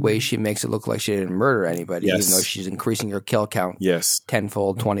by the way she makes it look like she didn't murder anybody, even though she's increasing her kill count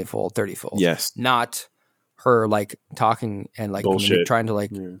 10-fold, 20-fold, 30-fold. Yes. Not her like talking and like trying to like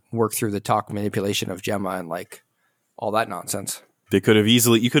work through the talk manipulation of Gemma and like all that nonsense. They could have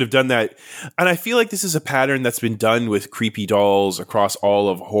you could have done that. And I feel like this is a pattern that's been done with creepy dolls across all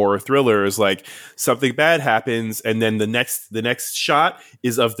of horror thrillers. Like something bad happens and then the next shot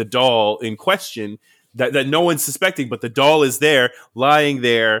is of the doll in question that no one's suspecting, but the doll is there, lying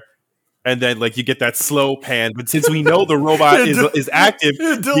there. And then, like, you get that slow pan. But since we know the robot is active,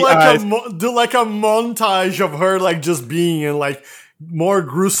 do like a montage of her, like, just being in, like, more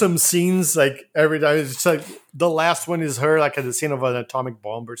gruesome scenes, like, every time. It's like the last one is her, like, at the scene of an atomic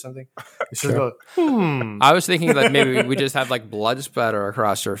bomb or something. It's just sure. I was thinking that maybe we just have, like, blood splatter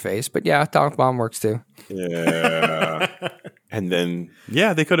across her face. But, yeah, atomic bomb works, too. Yeah. And then,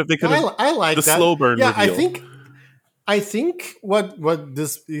 yeah, they could have. I like the that. slow burn reveal. I think what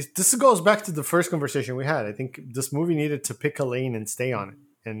this goes back to the first conversation we had. I think this movie needed to pick a lane and stay on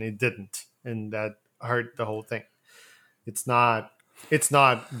it, and it didn't, and that hurt the whole thing. It's not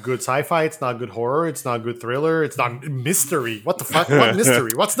good sci-fi. It's not good horror. It's not good thriller. It's not mystery. What the fuck? What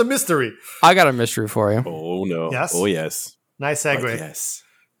mystery? What's the mystery? I got a mystery for you. Oh no! Yes. Oh yes. Nice segue. Yes.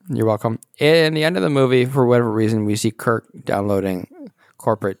 You're welcome. In the end of the movie, for whatever reason, we see Kurt downloading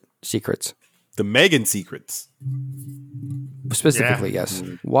corporate secrets. The M3GAN secrets. Specifically, yes.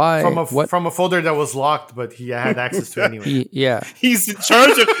 Why? From a folder that was locked, but he had access to anyway. He's in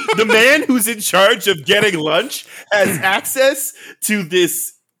charge of the man who's in charge of getting lunch has access to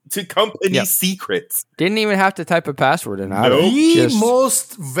company secrets. Didn't even have to type a password in. The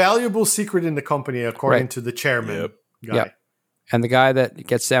most valuable secret in the company, according to the chairman guy. Yep. And the guy that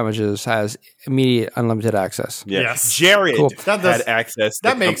gets sandwiches has immediate unlimited access. Yeah. Yes. Jared had access to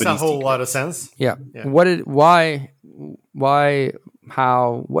that makes a whole secret. lot of sense. Yeah. What is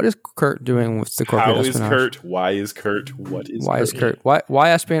Kurt doing with the corporate espionage? How is Kurt? Why is Kurt? Why is Kurt?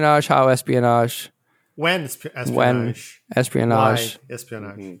 Why espionage? How espionage? When espionage? Why espionage?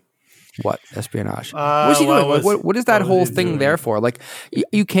 Mm-hmm. What espionage? What's he doing? What is that whole thing there for? Like,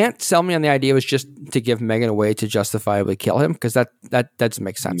 you can't sell me on the idea it was just to give M3GAN away to justifiably kill him, because that doesn't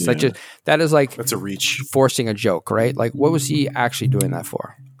make sense. Yeah. That is like that's a reach, forcing a joke, right? Like, what was he actually doing that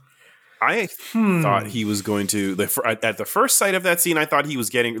for? I thought he was going to at the first sight of that scene. I thought he was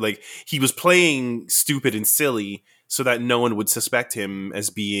he was playing stupid and silly so that no one would suspect him as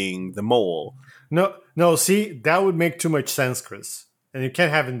being the mole. No. See, that would make too much sense, Chris. And you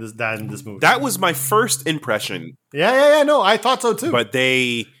can't have that in this movie. That was my first impression. Yeah. No, I thought so too. But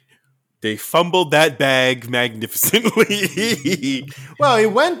they fumbled that bag magnificently. Well,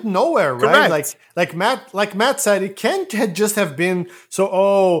 it went nowhere, right? Correct. Like Matt said, it can't just have been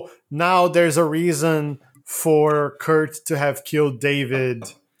so. Now there's a reason for Kurt to have killed David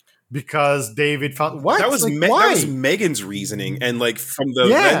because David found what? That was why? That was M3GAN's reasoning, and like from the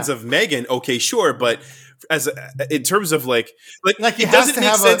lens of M3GAN, okay, sure, but in terms of like it doesn't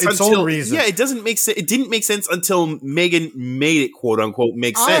make sense its own reason. Yeah, it doesn't make sense. It didn't make sense until M3GAN made it, quote unquote,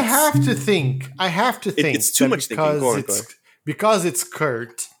 make sense. I have to think. It's too much thinking. Because it's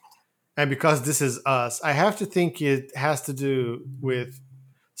Kurt, and because this is us. I have to think it has to do with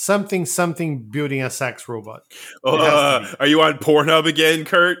something building a sex robot. Are you on Pornhub again,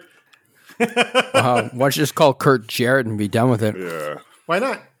 Kurt? Why don't you just call Kurt Jarrett and be done with it? Yeah. Why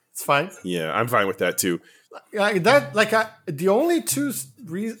not? It's fine. Yeah, I'm fine with that too. The only two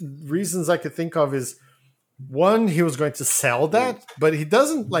reasons I could think of is one, he was going to sell that, but he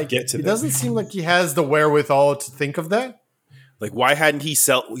doesn't doesn't seem like he has the wherewithal to think of that. Like, why hadn't he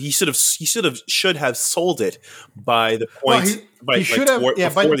sell? He should have sold it by the point. He should have. Yeah,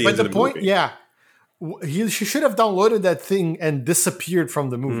 by the point. Movie. Yeah, he should have downloaded that thing and disappeared from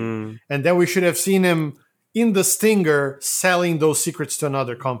the movie, and then we should have seen him in the stinger selling those secrets to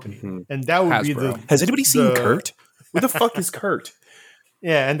another company, and that would be the. Has anybody seen Kurt? Who the fuck is Kurt?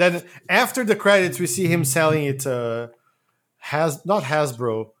 Yeah, and then after the credits, we see him selling it to not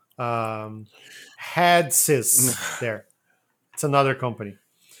Hasbro, Hadsys. There, it's another company.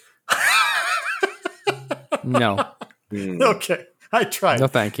 No. Okay, I tried. No,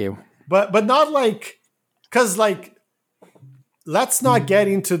 thank you. But not because let's not get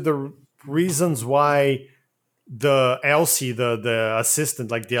into the reasons why the Elsie, the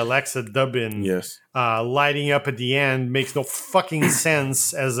assistant, like the Alexa Dubbin, lighting up at the end makes no fucking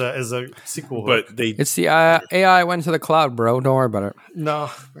sense as a sequel. But it's the AI went to the cloud, bro. Don't worry about it. No,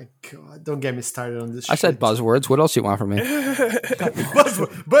 my God, don't get me started on this. I said buzzwords. What else do you want from me?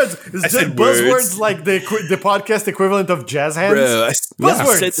 Buzzwords like the podcast equivalent of jazz hands. Bro,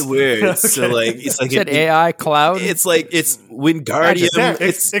 buzzwords. I said the words. Okay. So it's like you said AI cloud. It's Wingardium.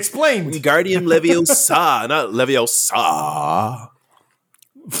 Explain. Wingardium Leviosa, not Leviosa.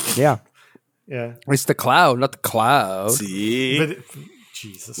 Yeah. Yeah. It's the cloud, not the cloud. See? But,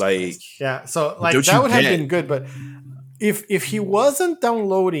 Jesus. Like, yeah. So that would have been good, but if he wasn't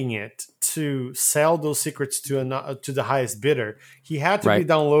downloading it to sell those secrets to the highest bidder, he had to be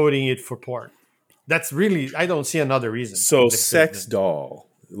downloading it for porn. That's really, I don't see another reason. So sex doll,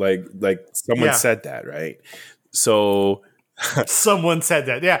 like someone said that, right? So someone said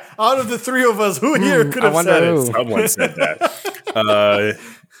that. Yeah, out of the three of us, who here could have said it? Someone said that.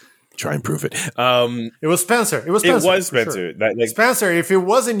 Try and prove it. It was Spencer. It was Spencer. Sure. Spencer, if it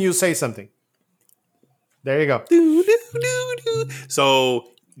wasn't you, say something. There you go. So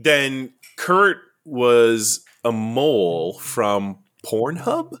then Kurt was a mole from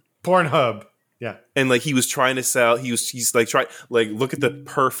Pornhub? Pornhub. Yeah. And like he was trying to sell, he's like trying, like, look at the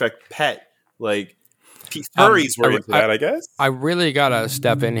perfect pet. Like furries were into that, I guess. I really gotta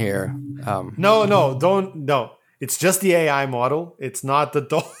step in here. No. It's just the AI model. It's not the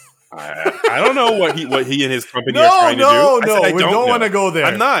doll. I don't know what he and his company are trying to do. We don't want to go there.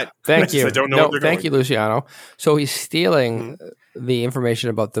 I'm not. Thank you. I don't know. Thank you, Luciano. So he's stealing the information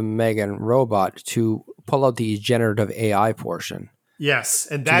about the M3GAN robot to pull out the generative AI portion. Yes,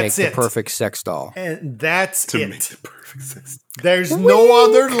 and that's to make the perfect sex doll. And that's to make the perfect sex doll. There's no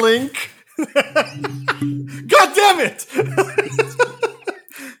other link. God damn it!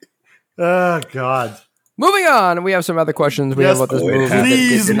 Oh God. Moving on, we have some other questions we have about this movie that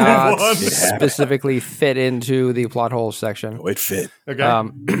did not specifically fit into the plot hole section. Oh, it fit. Okay.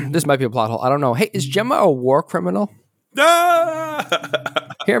 This might be a plot hole. I don't know. Hey, is Gemma a war criminal?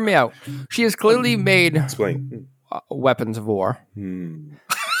 Hear me out. She has clearly made weapons of war.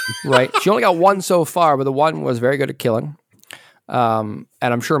 Right? She only got one so far, but the one was very good at killing. And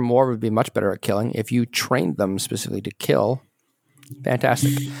I'm sure more would be much better at killing if you trained them specifically to kill.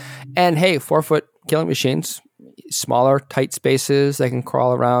 Fantastic. And hey, 4-foot killing machines, smaller, tight spaces. They can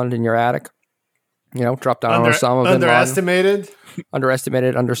crawl around in your attic. You know, drop down on some of them.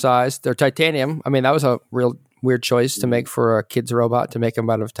 Underestimated, undersized. They're titanium. I mean, that was a real weird choice to make for a kid's robot, to make them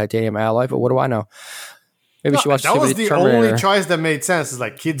out of titanium alloy. But what do I know? Maybe she watched. That was the Terminator. only choice that made sense. Is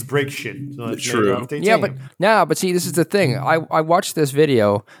like kids break shit. So true. Yeah, but see, this is the thing. I watched this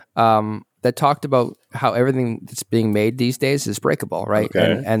video that talked about how everything that's being made these days is breakable, right?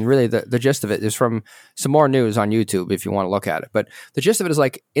 Okay. And really the gist of it is from some more news on YouTube if you want to look at it. But the gist of it is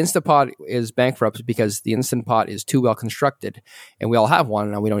like Instapot is bankrupt because the Instant Pot is too well constructed, and we all have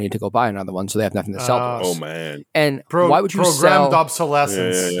one, and we don't need to go buy another one, so they have nothing to sell to us. Oh man! And why would you programmed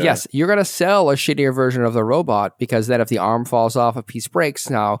obsolescence? Yeah. Yes, you're going to sell a shittier version of the robot because then if the arm falls off, a piece breaks.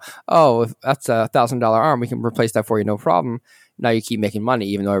 Now, if that's a $1,000 arm, we can replace that for you, no problem. Now you keep making money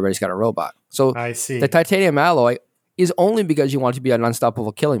even though everybody's got a robot. So I see. The titanium alloy is only because you want to be an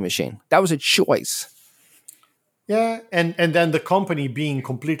unstoppable killing machine. That was a choice. Yeah, and then the company being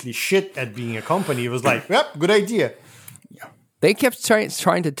completely shit at being a company was like, yep, good idea. Yeah. They kept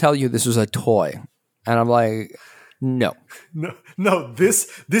trying to tell you this was a toy. And I'm like, no. No, this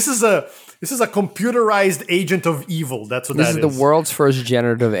is a computerized agent of evil. That's what that is. This is the world's first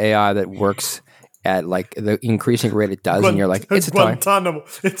generative AI that works at like the increasing rate it does, and you're like, it's a Guantanamo.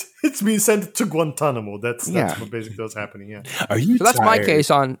 It's being sent to Guantanamo. That's what basically was happening. Yeah. Are you? So that's my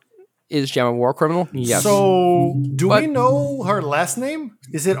case on is Gemma a war criminal? Yes. So we know her last name?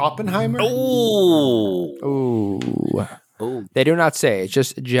 Is it Oppenheimer? Oh. They do not say. It's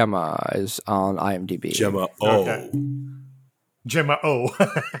just Gemma is on IMDb. Gemma O. Okay. Gemma O.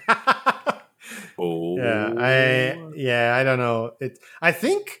 Oh. Yeah. I don't know.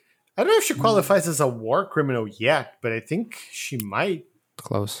 I don't know if she qualifies as a war criminal yet, but I think she might.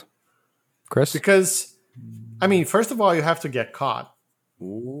 Close. Chris? Because, I mean, first of all, you have to get caught,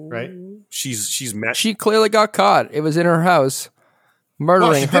 right? She's mad. She clearly got caught. It was in her house,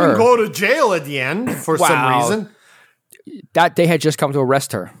 murdering her. She didn't go to jail at the end for some reason. That they had just come to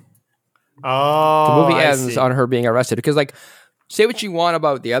arrest her. Oh, the movie ends on her being arrested because, like, say what you want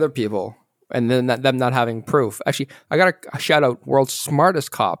about the other people, and then them not having proof. Actually, I got a shout out world's smartest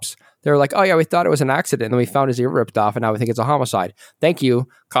cops. They're like, oh yeah, we thought it was an accident, and then we found his ear ripped off, and now we think it's a homicide. Thank you,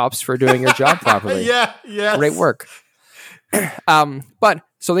 cops, for doing your job properly. Yeah. Great work. But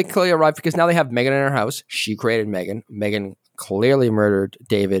so they clearly arrived because now they have M3GAN in her house. She created M3GAN. M3GAN clearly murdered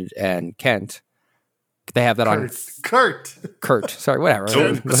David and Kent. They have that on Kurt. Sorry, whatever.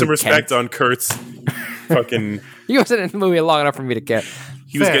 Put some respect on Kurt's fucking. He wasn't in the movie long enough for me to care.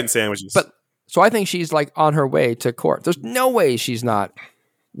 He was getting sandwiches. But so I think she's like on her way to court. There's no way she's not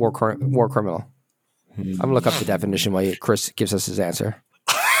war criminal. I'm gonna look up the definition while Chris gives us his answer.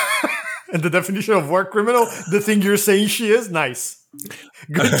 And the definition of war criminal, the thing you're saying she is, nice.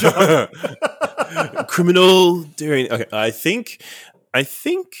 Good job. Criminal during. Okay, I think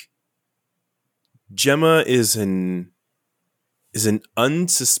Gemma is an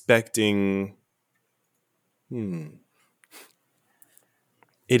unsuspecting.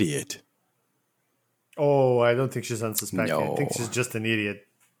 idiot. Oh, I don't think she's unsuspecting. No. I think she's just an idiot.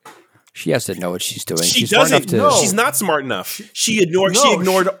 She has to know what she's doing. She She's smart doesn't. enough to. She's not smart enough. She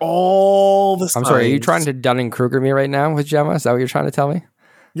ignored all the signs. I'm sorry. Are you trying to Dunning-Kruger me right now with Gemma? Is that what you're trying to tell me?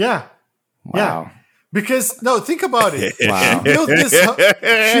 Yeah. Wow. Yeah. Because think about it. Wow.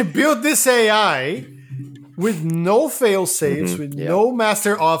 She built this AI with no fail safes, with no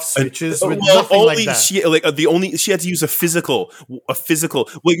master off switches, with nothing like that. She had to use a physical.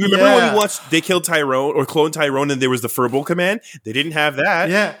 Like, you remember when we watched They Killed Tyrone or Clone Tyrone, and there was the Furbo command? They didn't have that.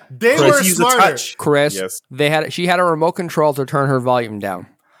 Yeah, they were smarter. Chris, yes. She had a remote control to turn her volume down.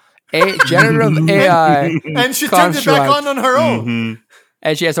 Generative AI, and she turned it back on her own. Mm-hmm.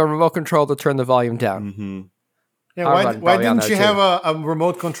 And she has a remote control to turn the volume down. Mm-hmm. Yeah, why didn't she have a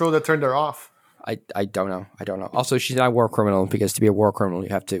remote control that turned her off? I don't know. Also, she's not a war criminal, because to be a war criminal, you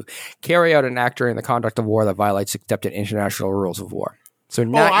have to carry out an act during the conduct of war that violates accepted international rules of war. So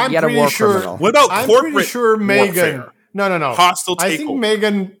not yet a war criminal. What about I'm corporate pretty sure M3GAN. warfare? No. Hostile takeover. I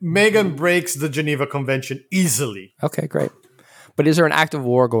think M3GAN breaks the Geneva Convention easily. Okay, great. But is there an act of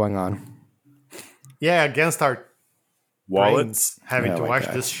war going on? Yeah, against our wallets. Having to watch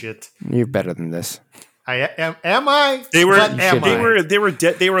this shit. You're better than this. Am I? They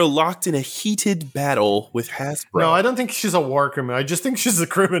were locked in a heated battle with Hasbro. No, I don't think she's a war criminal. I just think she's a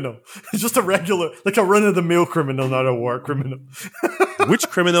criminal. Just a regular, like a run-of-the-mill criminal, not a war criminal. Which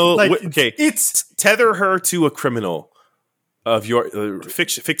criminal? It's tether her to a criminal of your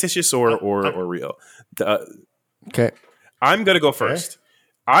fictitious or real. Okay, I'm gonna go first.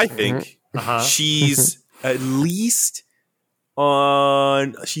 I think she's at least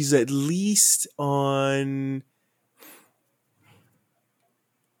on. She's at least on.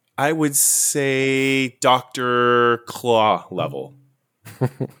 I would say Dr. Claw level.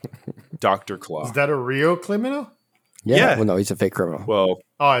 Dr. Claw. Is that a real criminal? Yeah. Well, no, he's a fake criminal. Well,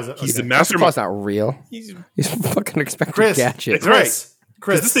 is it? He's the Dr. mastermind. Claw's not real. He's fucking Inspector Gadget. That's right.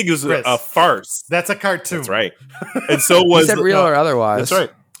 Chris, this thing is a farce. That's a cartoon. That's right. And so was he said real or otherwise. That's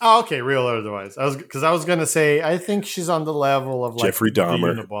right. Oh, okay, real or otherwise. I was gonna say I think she's on the level of like Jeffrey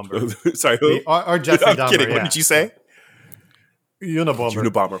Dahmer. Sorry, who? Or Jeffrey I'm Dahmer. kidding. Yeah. What did you say?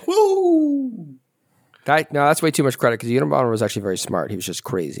 Unabomber. Woo! That's way too much credit, because Unabomber was actually very smart. He was just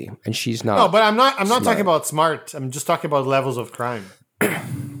crazy, and she's not. No, but I'm not talking about smart. I'm just talking about levels of crime.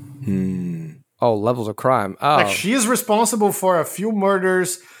 Oh, levels of crime. Oh, like she is responsible for a few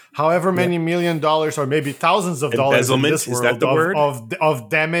murders, however many $1 million or maybe thousands of dollars in this world. Is that the word? Of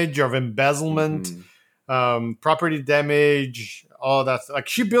damage, of embezzlement, property damage, all that. Like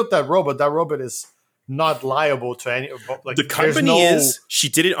she built that robot. That robot is not liable to any. Like the company is. She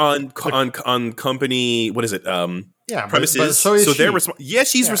did it on company. What is it? Premises. But so they're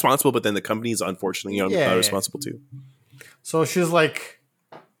she's responsible, but then the company is unfortunately not responsible too. So she's like.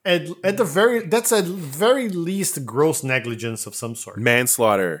 That's at very least gross negligence of some sort.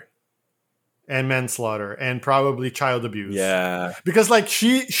 Manslaughter and probably child abuse. Yeah. Because like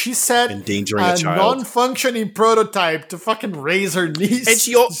she set endangering a child. non-functioning prototype to fucking raise her niece. And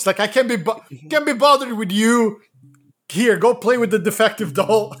she's like, I can't be bothered with you. Here, go play with the defective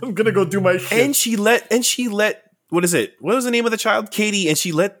doll. I'm gonna go do my shit. And she let what is it? What was the name of the child? Katie. And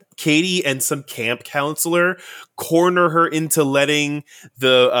she let Katie and some camp counselor corner her into letting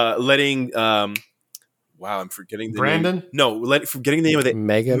wow, I'm forgetting the Brandon? name. No, forgetting the name of it.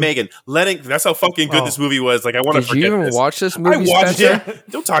 M3GAN. Letting. That's how fucking good this movie was. Like, I want to forget. Did you even watch this movie? I watched it.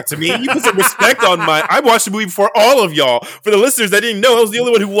 Don't talk to me. You put some respect on my. I watched the movie before all of y'all. For the listeners that didn't know, I was the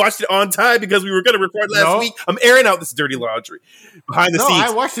only one who watched it on time because we were going to record last week. I'm airing out this dirty laundry behind the scenes. I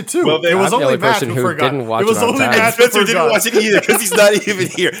watched it too. Well, it was only Matt who forgot. didn't watch it was it on only time. Matt Spencer didn't watch it either because he's not even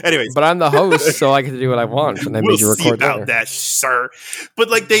here. Anyways, but I'm the host, so I get to do what I want. And I made you record see about later. that, sir. But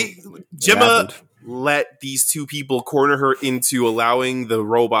like Gemma let these two people corner her into allowing the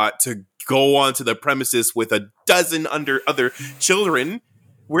robot to go onto the premises with a dozen other children,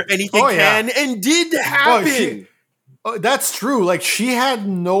 where anything can and did happen. That's true. Like she had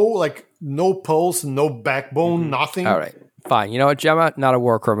no pulse, no backbone, nothing. All right. Fine. You know what, Gemma? Not a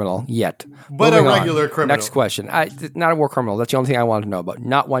war criminal yet. But Moving a regular criminal. Next question. Not a war criminal. That's the only thing I want to know about.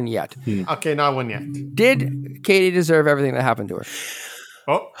 Not one yet. Okay, not one yet. Did Katie deserve everything that happened to her?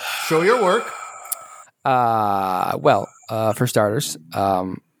 Oh, show your work. Well, for starters,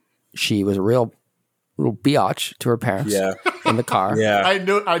 she was a real biatch to her parents in the car. Yeah. I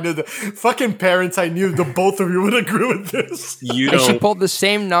knew the fucking parents. I knew the both of you would agree with this. And she pulled the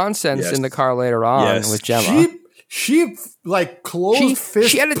same nonsense in the car later on with Gemma. She like closed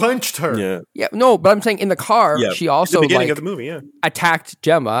fist punched her. Yeah. No, but I'm saying in the car, she also the beginning of the movie, attacked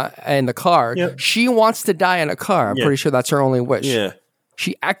Gemma in the car. Yeah. She wants to die in a car. I'm pretty sure that's her only wish. Yeah.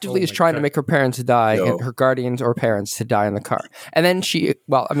 She actively is trying to make her parents die, and her guardians or parents to die in the car. And then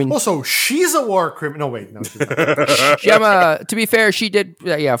also, she's a war criminal. No, wait, no. Gemma, to be fair, she did,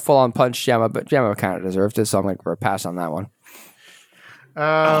 full on punch Gemma, but Gemma kind of deserved it, so I'm going to pass on that one.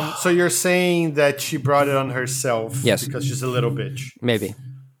 So you're saying that she brought it on herself, yes, because she's a little bitch, maybe.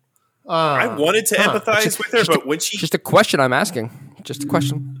 I wanted to empathize with her, but when she just a question I'm asking, just a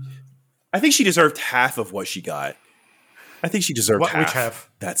question. I think she deserved half of what she got. I think she deserved half. Which half?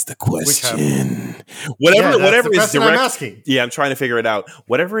 That's the question. Whatever is direct. I'm asking. Yeah, I'm trying to figure it out.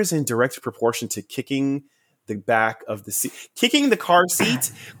 Whatever is in direct proportion to kicking the back of the seat, kicking the car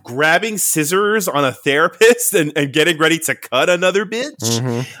seat, grabbing scissors on a therapist and getting ready to cut another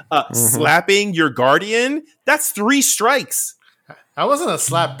bitch, slapping your guardian. That's 3 strikes. That wasn't a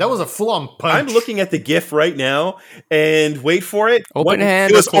slap. That was a full-on punch. I'm looking at the GIF right now, and wait for it. Open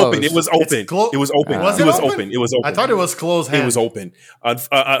hand. It was open. It was open. It was open. Was it was open? open. It was open. I thought it was closed hand. It was open.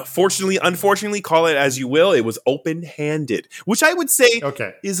 Unfortunately, call it as you will. It was open-handed, which I would say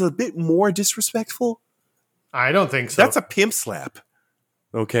is a bit more disrespectful. I don't think so. That's a pimp slap.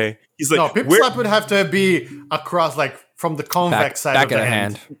 Okay, he's like, no, pimp slap would have to be across, like from the convex side of the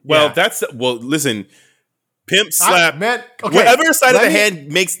hand. Well, listen. Pimp slap. Whatever side of the hand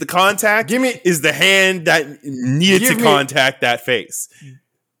makes the contact is the hand that needed to contact that face.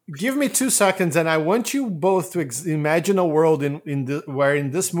 Give me 2 seconds, and I want you both to imagine a world where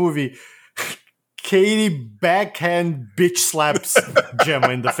in this movie, Katie backhand bitch slaps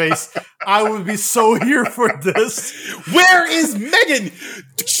Gemma in the face. I would be so here for this. Where is M3GAN?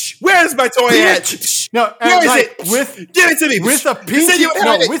 Where's my toy at? No, where is it? Give it to me.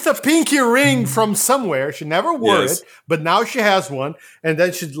 With a pinky ring from somewhere. She never wore it, but now she has one, and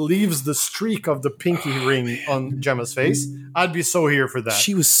then she leaves the streak of the pinky ring on Gemma's face. I'd be so here for that.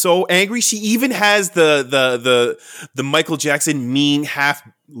 She was so angry. She even has the Michael Jackson mean half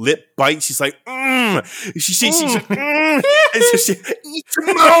lip bite. She's like, She's like, and so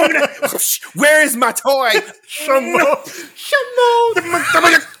Shimon, where is my toy? Shimon.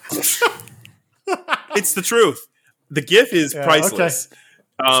 It's the truth. The GIF is priceless.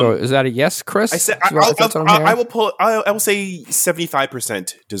 Okay. So is that a yes, Chris? I said I will pull. I will say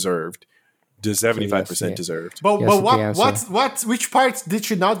 75% deserved. 75% deserved. But which parts did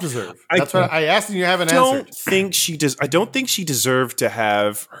she not deserve? That's what I asked, and you haven't answered. I don't think she deserved to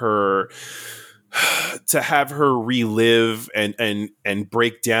have her relive and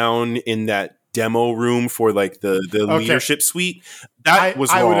break down in that demo room for like the leadership suite. That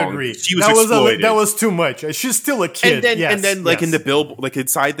was wrong. I would agree. She was exploited. That was too much. She's still a kid. And then like in the like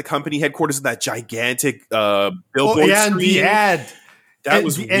inside the company headquarters of that gigantic billboard and the ad. That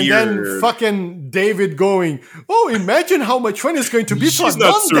was weird. And then fucking David going, imagine how much fun it's going to be for a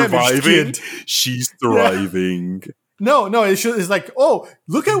non-damaged kid. She's thriving. No, it's like,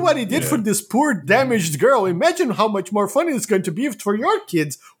 look at what he did for this poor damaged girl. Imagine how much more fun it's going to be for your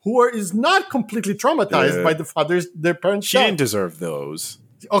kids who is not completely traumatized by their parents' She didn't deserve those.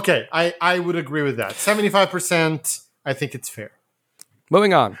 Okay, I would agree with that. 75%, I think it's fair.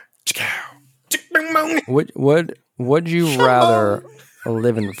 Moving on. Would you rather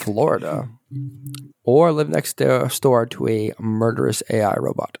live in Florida or live next door to a murderous AI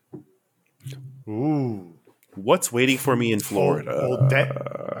robot? Ooh. What's waiting for me in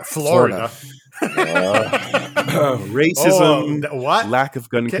Florida? Florida. Racism, lack of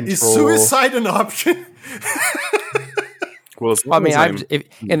gun control. Is suicide an option? Well,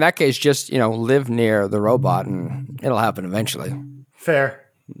 in that case, just live near the robot, and it'll happen eventually. Fair.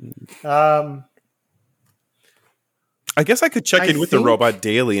 I guess I could check in with the robot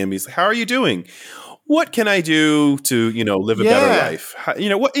daily and be like, "How are you doing? What can I do to live a better life?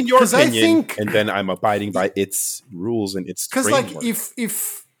 What in your opinion?" And then I'm abiding by its rules and its framework. Because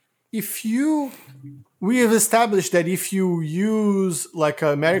if we have established that if you use like an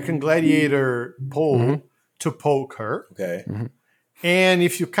American Gladiator pole to poke her, and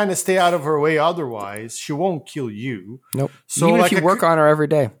if you kind of stay out of her way, otherwise she won't kill you. Nope. So even if you work on her every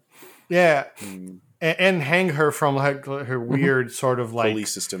day, and hang her from her weird sort of like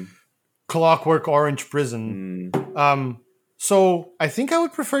police system. Clockwork Orange prison. So I think I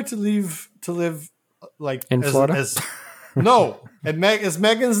would prefer to live like in Florida. As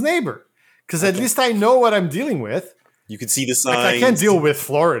M3GAN's neighbor, because at least I know what I'm dealing with. You can see the signs. I can't deal with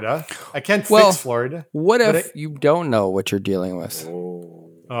Florida. I can't fix Florida. What if you don't know what you're dealing with?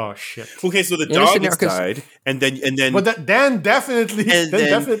 Oh shit! Okay, so the dog has died, and then. But then definitely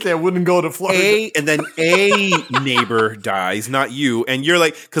I wouldn't go to Florida. And then a neighbor dies, not you, and you're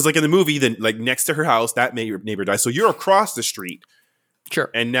like, because like in the movie, then like next to her house, that neighbor dies, so you're across the street. Sure.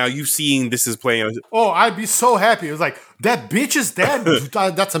 And now you seeing this is playing out. Oh, I'd be so happy. It was like, that bitch is dead.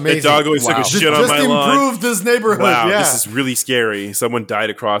 That's amazing. The dog always took a shit on my lawn. Just improved this neighborhood. Wow, yeah. this is really scary. Someone died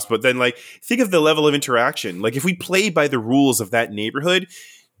across. But then, like, think of the level of interaction. Like, if we played by the rules of that neighborhood,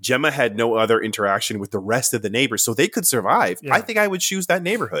 Gemma had no other interaction with the rest of the neighbors, so they could survive. Yeah. I think I would choose that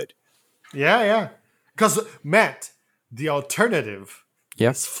neighborhood. Yeah. Because, Matt, the alternative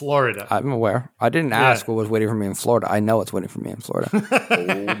is Florida. I'm aware. I didn't ask what was waiting for me in Florida. I know it's waiting for me in Florida.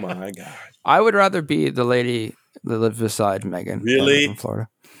 Oh, my God. I would rather be the lady that lives beside M3GAN. Really? In Florida.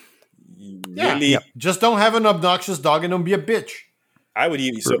 Really? Yeah. Just don't have an obnoxious dog and don't be a bitch. I would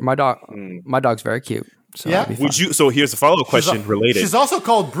even... So, my dog's very cute. So would you? So here's a follow-up question related. She's also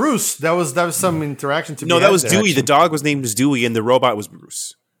called Bruce. That was some interaction to be that was there, Dewey. actually. The dog was named as Dewey, and the robot was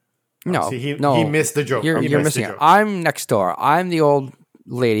Bruce. No, he missed the joke. You're missing it. I'm next door. I'm the old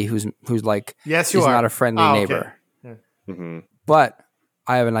lady who's like yes, you is are not a friendly neighbor. Okay. Yeah. Mm-hmm. But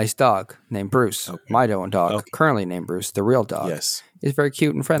I have a nice dog named Bruce. Okay. My own dog, currently named Bruce, the real dog. Yes, is very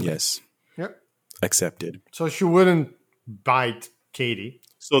cute and friendly. Yes. Yep. Accepted. So she wouldn't bite Katie.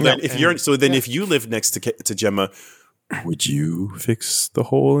 So then, if you live next to Gemma, would you fix the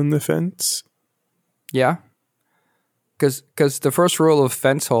hole in the fence? Yeah, because the first rule of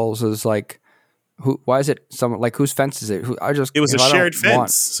fence holes is like, why is it someone like whose fence is it? It was a shared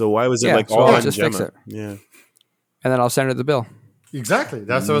fence, so why was it like all I'll on just Gemma? fix it. Yeah, and then I'll send her the bill. Exactly,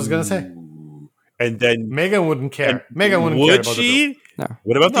 that's what I was gonna say. And then M3GAN wouldn't care. M3GAN wouldn't care about the bill. No.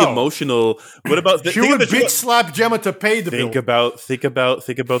 What about the emotional? What about she would bitch slap Gemma to pay the bill? Think about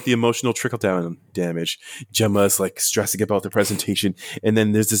the emotional trickle down damage. Gemma's like stressing about the presentation, and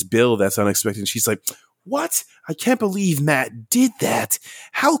then there's this bill that's unexpected. And she's like, "What? I can't believe Matt did that.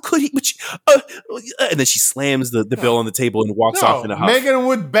 How could he?" And then she slams the bill on the table and walks off in a huff. M3GAN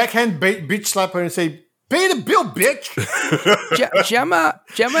would backhand bitch slap her and say, "Pay the bill, bitch." Gemma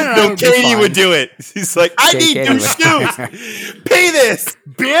and I Katie would do it. She's like, "I need new shoes. Pay this,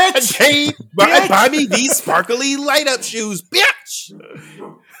 bitch. Buy me these sparkly light up shoes, bitch."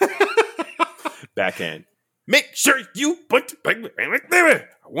 Backhand. Make sure you put. I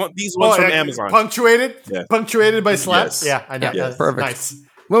want these ones from Amazon. Punctuated by slaps. Yes. Yeah, I know. Yeah, perfect. Nice.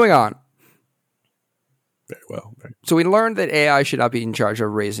 Moving on. Very well. So we learned that AI should not be in charge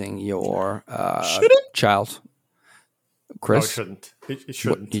of raising your child. Chris? No, it shouldn't. It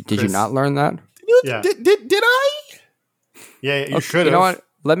shouldn't. Did you not learn that? Yeah. Did I? Yeah, you should have. You know what?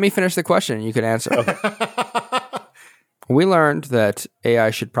 Let me finish the question and you can answer. Okay. We learned that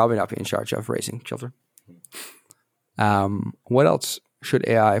AI should probably not be in charge of raising children. What else should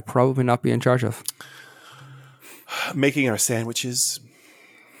AI probably not be in charge of? Making our sandwiches.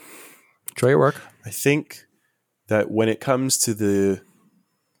 Try your work. I think that when it comes to the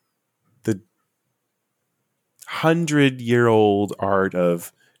 100-year-old art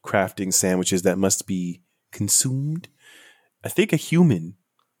of crafting sandwiches that must be consumed, I think a human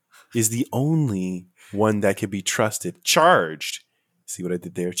is the only one that can be trusted, charged. See what I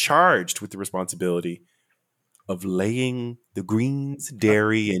did there? Charged with the responsibility of laying the greens,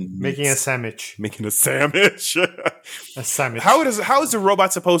 dairy, and making a sandwich. Making a sandwich. A sandwich. How is the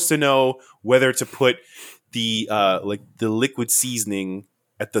robot supposed to know whether to put the liquid seasoning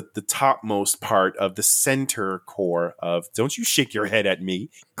at the topmost part of the center core of? Don't you shake your head at me,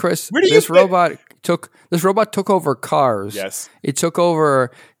 Chris. This robot took over cars. Yes, it took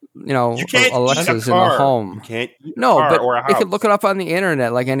over. You can't Alexas in the home. You can't eat no, a car but or a house. it could look it up on the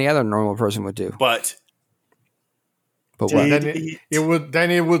internet like any other normal person would do. But what?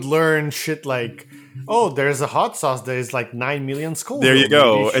 Then it would learn shit like, oh, there's a hot sauce that is like 9 million Scoville. There you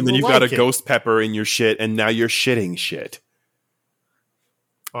go, and then you've got a ghost pepper in your shit, and now you're shitting shit.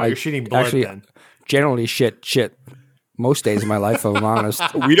 Oh, you're shitting blood actually, then. Generally shit most days of my life, if I'm honest.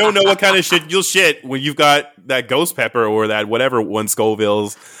 We don't know what kind of shit you'll shit when you've got that ghost pepper or that whatever one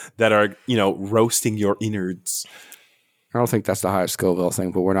Scovilles that are, roasting your innards. I don't think that's the highest Scoville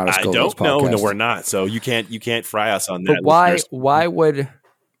thing, but we're not a Scoville podcast. No, we're not. So you can't fry us on that. But why would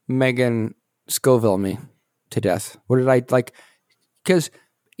M3GAN Scoville me to death? What did I like? Because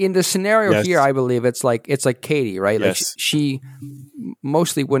in the scenario here, I believe it's like Katie, right? Yes. Like she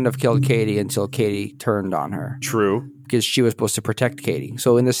mostly wouldn't have killed Katie until Katie turned on her. True. Because she was supposed to protect Katie.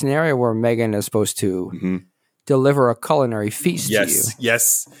 So in the scenario where M3GAN is supposed to deliver a culinary feast to you.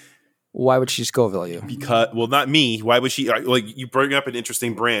 Yes. Why would she Scoville you? Because, not me. Why would she? Like, you bring up an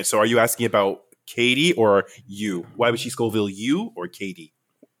interesting branch. So are you asking about Katie or you? Why would she Scoville you or Katie?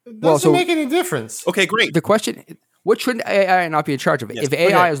 It doesn't make any difference. Okay, great. The question, what should AI not be in charge of? Yes. If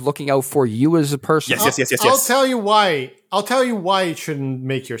AI is looking out for you as a person. Yes. I'll tell you why. It shouldn't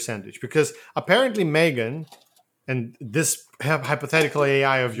make your sandwich. Because apparently M3GAN and this hypothetical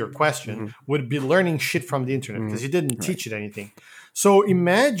AI of your question would be learning shit from the internet because you didn't teach it anything. So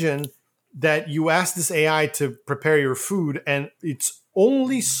imagine that you ask this AI to prepare your food, and its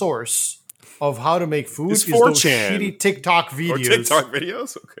only source of how to make food is those shitty TikTok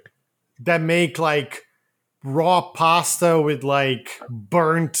videos. Okay. That make like raw pasta with like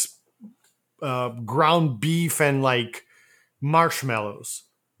burnt ground beef and like marshmallows.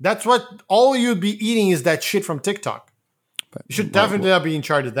 That's what all you'd be eating is that shit from TikTok. But you should definitely not be in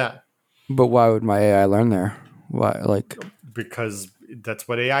charge of that. But why would my AI learn there? Why, like? Because that's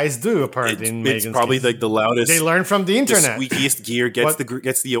what AIs do. Apparently, it's probably like the loudest. They learn from the internet. The squeakiest gear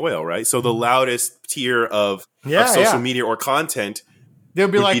gets the oil, right? So the loudest tier of social media or content. They'll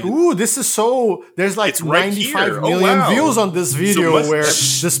be like, "Ooh, this is so." There's like 95 million views on this video where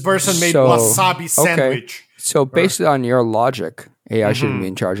this person made wasabi sandwich. So based on your logic, AI shouldn't be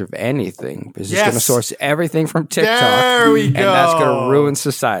in charge of anything because it's going to source everything from TikTok. There we go. And that's going to ruin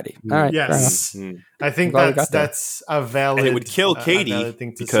society. All right. Yes. I think that's a valid. And it would kill Katie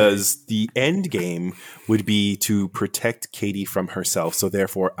because the end game would be to protect Katie from herself. So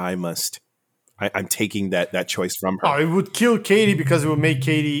therefore, I'm taking that choice from her. Oh, it would kill Katie because it would make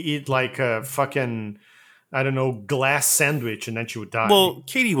Katie eat like a fucking, I don't know, glass sandwich, and then she would die. Well,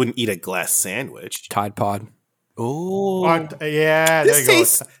 Katie wouldn't eat a glass sandwich. Tide Pod. Oh, yeah, there you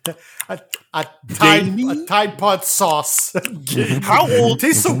go. A Tide Pod sauce. How old? It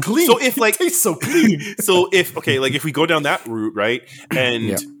tastes so clean. So if like tastes so clean. So if we go down that route, right,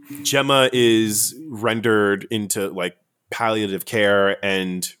 and Gemma is rendered into like palliative care,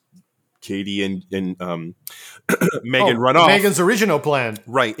 and Katie and M3GAN run off. M3GAN's original plan,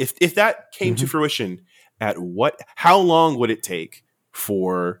 right? If that came to fruition, how long would it take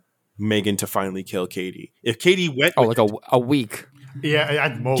for M3GAN to finally kill Katie? If Katie went like a week. Yeah,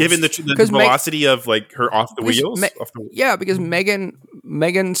 at most. Given the velocity of like her off the wheels. Because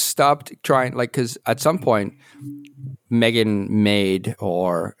M3GAN stopped trying, like, because at some point M3GAN made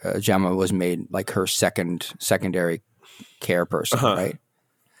or Gemma was made like her secondary care person, right?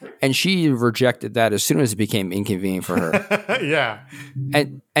 And she rejected that as soon as it became inconvenient for her. Yeah,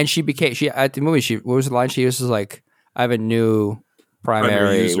 and she at the movie. What was the line she uses? Like, I have a new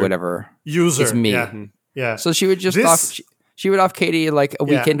primary user. It's me. Yeah. So she would just she would off Katie like a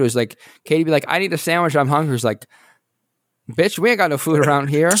week into it. It was like Katie be like, I need a sandwich. I'm hungry. It's like, bitch, we ain't got no food around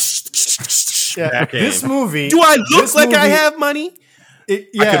here. Yeah. This movie. Do I look like I have money? I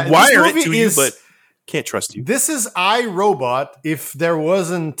could wire it to you, but can't trust you. This is iRobot if there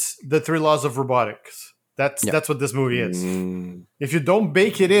wasn't the 3 laws of robotics. That's what this movie is. If you don't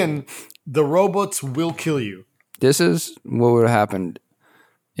bake it in, the robots will kill you. This is what would have happened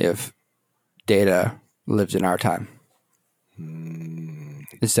if Data lived in our time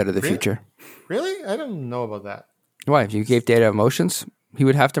instead of the future. Really? I don't know about that. Why? If you gave Data emotions, he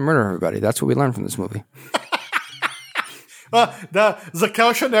would have to murder everybody. That's what we learned from this movie. The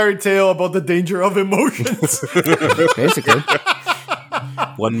cautionary tale about the danger of emotions. Basically.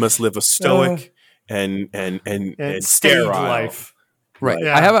 One must live a stoic and sterile life. Right.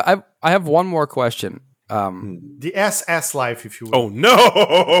 Yeah. I have one more question. The SS life, if you will. Oh no!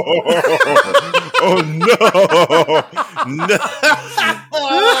 Oh no!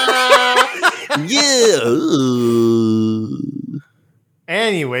 Yeah.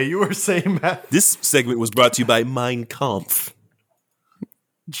 Anyway, you were saying, Matt. This segment was brought to you by Mein Kampf.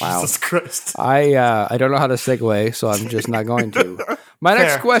 Wow. Jesus Christ. I don't know how to segue, so I'm just not going to. My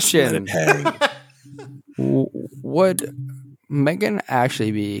next question. Would M3GAN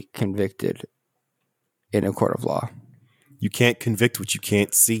actually be convicted in a court of law? You can't convict what you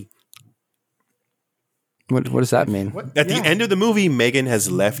can't see. What does that mean? At the end of the movie, M3GAN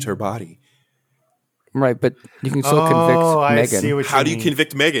has left her body. Right, but you can still convict M3GAN. How do you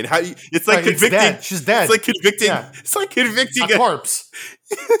convict M3GAN? It's like convicting. Dead. She's dead. It's like convicting. Yeah. It's like convicting a corpse.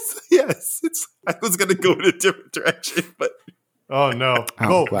 Yes. I was going to go in a different direction, but oh no!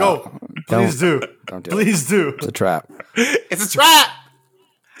 Go! Please do. Don't do Please do. It's a trap. It's a trap.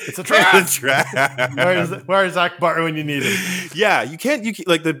 It's a trap. It's a trap. Where is Akbar when you need him? Yeah, you can't.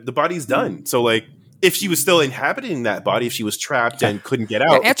 Like the body's done. So like, if she was still inhabiting that body, if she was trapped and couldn't get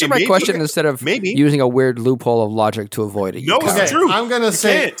out, answer my question instead of using a weird loophole of logic to avoid it. No, it's true. I'm gonna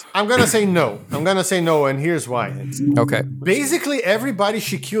say no. I'm gonna say no, and here's why. Okay. Basically, everybody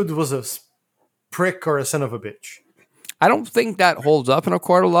she killed was a prick or a son of a bitch. I don't think that holds up in a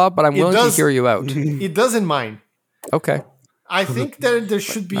court of law, but I'm willing to hear you out. It does in mine. Okay. I think that there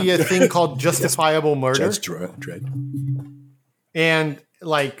should be a thing called justifiable murder. Judge Dredd. And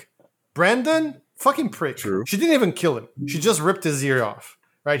like Brandon, fucking prick. True. She didn't even kill him. She just ripped his ear off.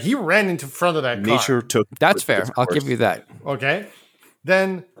 right? He ran into front of that car. Nature took. That's fair. I'll give you that. Okay.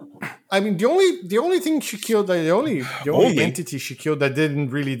 Then, I mean, the only thing she killed, the only entity she killed that didn't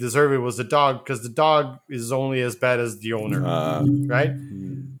really deserve it was the dog, because the dog is only as bad as the owner, right?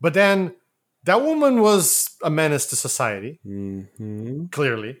 But then that woman was a menace to society,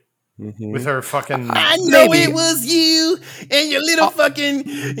 clearly, with her fucking. I know it was you and your little fucking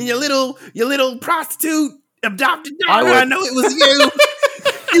your little prostitute adopted daughter. I know it was you.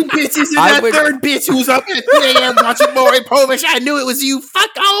 You bitches and that third bitch who's up at 3 a.m. watching Maury Povich. I knew it was you. Fuck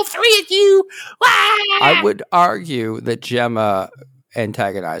all three of you. Wah! I would argue that Gemma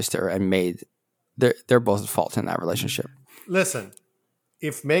antagonized her and made they're both at fault in that relationship. Listen,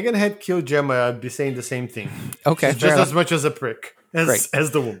 if M3GAN had killed Gemma, I'd be saying the same thing. Okay, she's just as much as a prick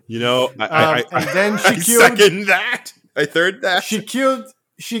as the woman. You know, and then she killed. Second that. I third that.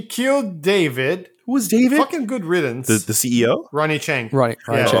 She killed David. Who was David? Fucking good riddance. The CEO? Ronnie Chang. Ronnie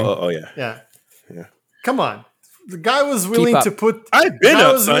Chang. Oh, yeah. Yeah. Come on. The guy was willing to put.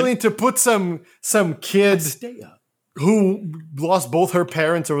 Willing to put some kid who lost both her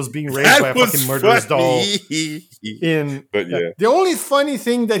parents or was being raised by a fucking murderous doll. The only funny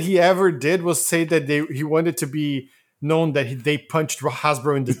thing that he ever did was say that he wanted to be known that they punched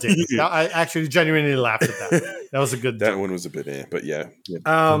Hasbro in the dick. I actually genuinely laughed at that. That was a good. That one was a bit but yeah.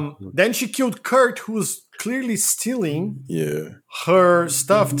 Then she killed Kurt, who was clearly stealing her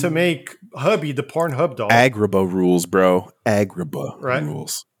stuff to make Hubby the Pornhub doll. Agrabah rules, bro. Agrabah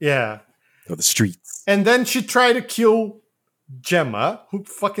rules. Yeah. Of the streets. And then she tried to kill Gemma, who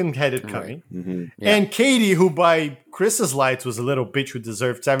fucking had it coming. Right. Mm-hmm. And Katie, who by Chris's lights was a little bitch who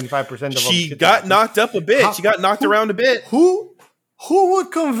deserved 75% of She got knocked up a bit. She got knocked around a bit. Who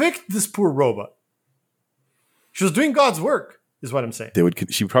would convict this poor robot? She was doing God's work, is what I'm saying.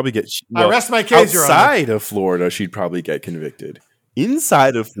 She'd probably get... I rest my case, Your Honor. Outside of Florida, she'd probably get convicted.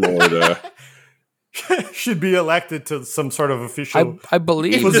 Inside of Florida... should be elected to some sort of official... I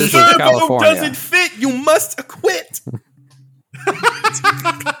believe if this the is California. doesn't fit, you must acquit.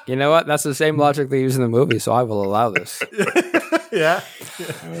 You know what? That's the same logic they use in the movie, so I will allow this. Yeah.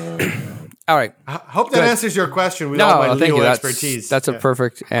 All right. I hope that answers your question with all my legal expertise. That's a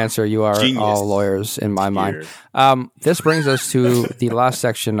perfect answer. You are all lawyers in my mind. This brings us to the last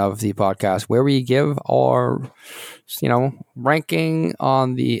section of the podcast where we give our, ranking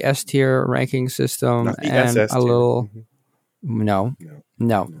on the S tier ranking system and a little. No.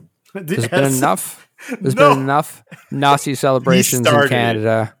 There's been enough. There's been enough Nazi celebrations in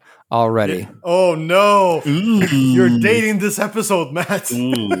Canada already. Oh no! You're dating this episode, Matt.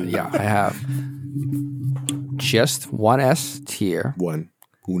 Yeah, I have. Just one S tier. One.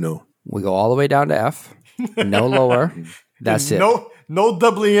 Uno. We go all the way down to F. No lower. That's it. No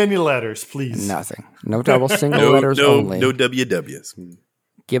doubling any letters, please. Nothing. No double single letters only. No WWs.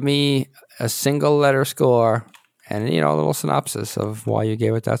 Give me a single letter score and a little synopsis of why you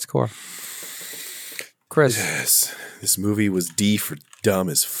gave it that score. Chris. Yes. This movie was D for dumb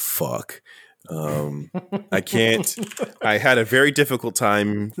as fuck. I can't. I had a very difficult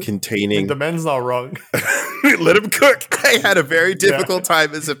time containing. The man's not wrong. Let him cook. I had a very difficult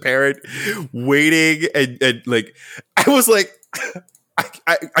time as a parent waiting and like, I was like,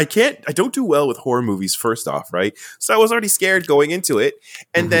 I can't, I don't do well with horror movies first off, right? So I was already scared going into it.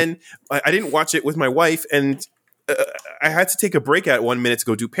 And then I didn't watch it with my wife and I had to take a break at 1 minute to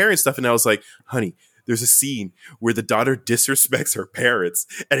go do parent stuff. And I was like, honey, there's a scene where the daughter disrespects her parents,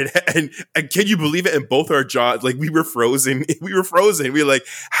 and can you believe it? And both our jaws, like we were frozen. We were like,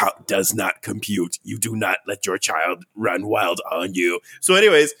 how does not compute? You do not let your child run wild on you. So,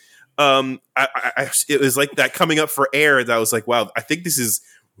 anyways, it was like that coming up for air. That I was like, wow, I think this is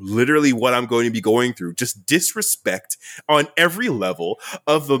literally what I'm going to be going through. Just disrespect on every level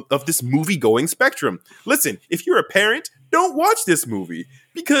of this movie going spectrum. Listen, if you're a parent, don't watch this movie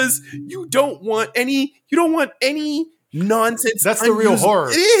because you don't want any nonsense. That's the real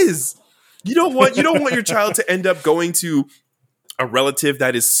horror. It is. You don't want your child to end up going to a relative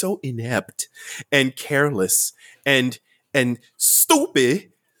that is so inept and careless and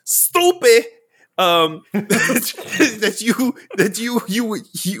stupid that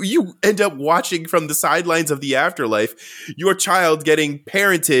you end up watching from the sidelines of the afterlife your child getting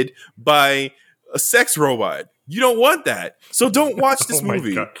parented by a sex robot. You don't want that. So don't watch this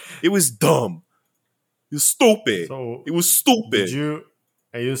movie. God. It was dumb. It was stupid. It was stupid.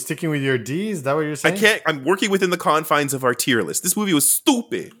 Are you sticking with your D? Is that what you're saying? I'm working within the confines of our tier list. This movie was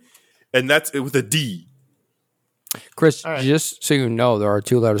stupid. And that's it with a D. Chris, just so you know, there are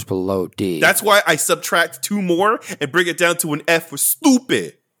 2 letters below D. That's why I subtract 2 more and bring it down to an F for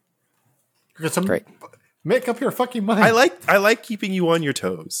stupid. Great. Make up your fucking mind. I like keeping you on your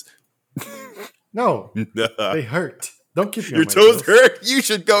toes. No, they hurt. Don't keep me your on my toes hurt. You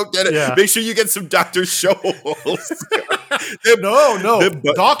should go get it. Yeah. Make sure you get some Dr. Scholl's. No.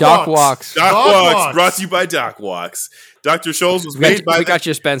 Doc Walks. Doc Walks. Brought to you by Doc Walks. Dr. Scholl's was made by. We got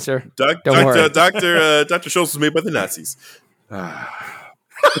you, Spencer. Don't worry. Dr. Scholl's was made by the Nazis.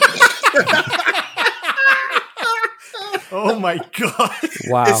 Oh my god!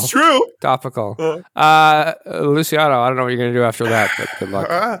 Wow, it's true. Topical. Luciano, I don't know what you're gonna do after that, but good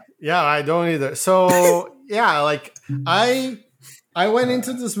luck. Yeah, I don't either. So yeah, like I went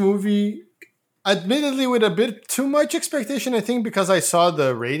into this movie, admittedly, with a bit too much expectation. I think because I saw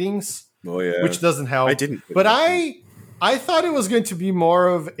the ratings, which doesn't help. I didn't, but I thought it was going to be more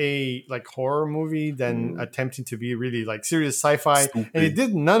of a like horror movie than attempting to be really like serious sci-fi, and it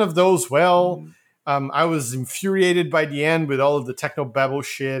did none of those well. I was infuriated by the end with all of the technobabble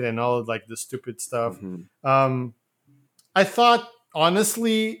shit and all of like the stupid stuff. I thought,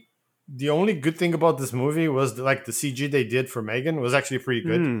 honestly, the only good thing about this movie was like the CG they did for M3GAN was actually pretty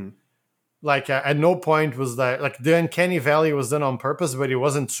good. Like at no point was that like the uncanny valley was done on purpose, but it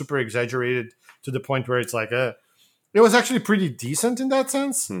wasn't super exaggerated to the point where it's like it was actually pretty decent in that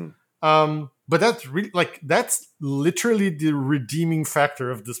sense. But that's really like that's literally the redeeming factor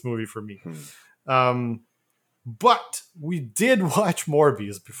of this movie for me. But we did watch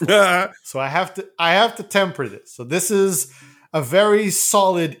Morbius before, so I have to temper this. So this is a very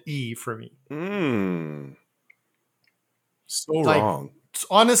solid E for me. So like, wrong.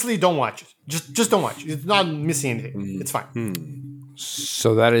 Honestly, don't watch it. Just don't watch it. It's not missing anything. It's fine.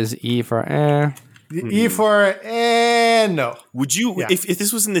 So that is E for E for no. Would you if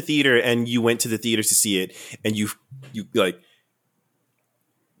this was in the theater and you went to the theaters to see it and you like?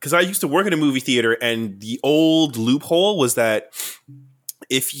 Because I used to work in a movie theater, and the old loophole was that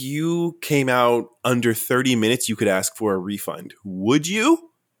if you came out under 30 minutes, you could ask for a refund. Would you?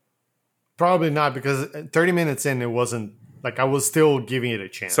 Probably not, because 30 minutes in, it wasn't like I was still giving it a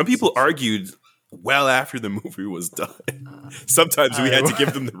chance. Some people argued well after the movie was done. Sometimes we had to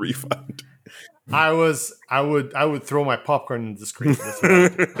give them the refund. I would throw my popcorn in the screen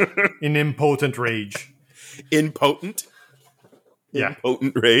in impotent rage. Impotent? Yeah.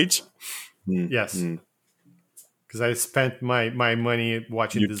 Potent rage? Yes. Because I spent my money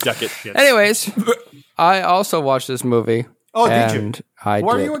watching this shit. Anyways, I also watched this movie. Oh, did you? Who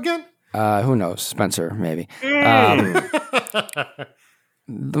are you again? Who knows? Spencer, maybe. The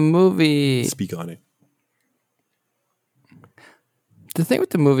movie... Speak on it. The thing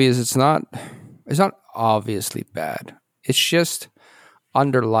with the movie is it's not obviously bad. It's just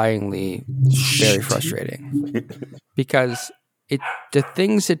underlyingly very frustrating. Because... the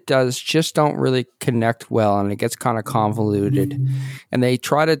things it does just don't really connect well, and it gets kind of convoluted. And they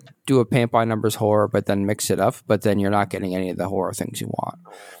try to do a paint by numbers horror, but then mix it up. But then you're not getting any of the horror things you want.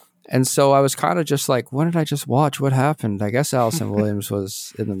 And so I was kind of just like, what did I just watch? What happened? I guess Allison Williams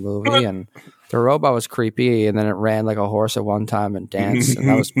was in the movie, and the robot was creepy, and then it ran like a horse at one time and danced, and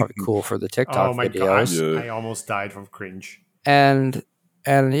that was probably cool for the TikTok videos. God. I almost died from cringe.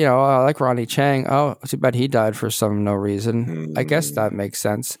 And, you know, I like Ronnie Chang. Oh, too bad he died for no reason. I guess that makes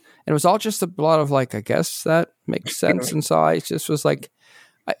sense. And it was all just a lot of like, I guess that makes sense. And so I just was like,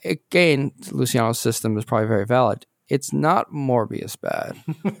 again, Luciano's system is probably very valid. It's not Morbius bad.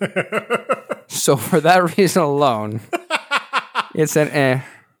 So for that reason alone, it's an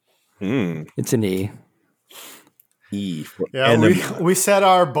It's an E. E for yeah, we set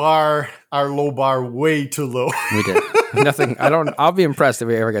our low bar way too low. We did. I'll be impressed if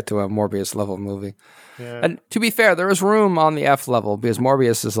we ever get to a Morbius level movie. Yeah. And to be fair, there is room on the F level because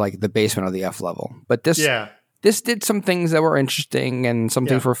Morbius is like the basement of the F level. But this did some things that were interesting and some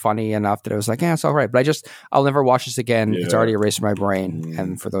things were funny enough that it was like, it's all right. But I'll never watch this again. Yeah. It's already erased from my brain.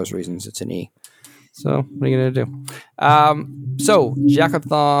 And for those reasons, it's an E. So what are you going to do? So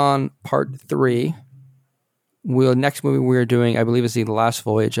Jackathon Part 3. Next movie we're doing, I believe, is The Last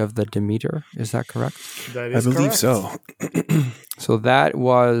Voyage of the Demeter. Is that correct? That is I believe correct. so. So that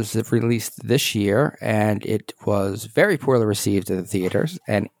was released this year, and it was very poorly received at the theaters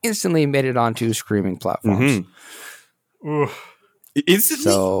and instantly made it onto streaming platforms. Instantly?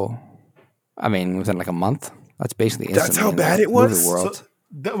 So, I mean, within like a month. That's basically instantly. That's how bad it was? World.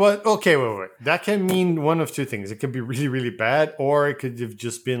 So, wait. That can mean one of two things. It could be really, really bad, or it could have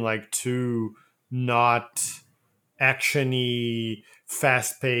just been like too not action-y,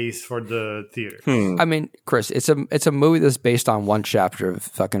 fast-paced for the theater. I mean, Chris, it's a movie that's based on one chapter of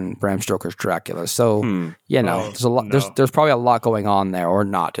fucking Bram Stoker's Dracula. So, there's a lot. There's probably a lot going on there, or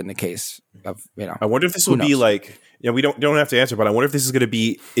not in the case I wonder if this will be like, we don't have to answer, but I wonder if this is going to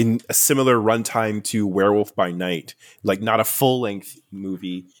be in a similar runtime to Werewolf by Night, like not a full length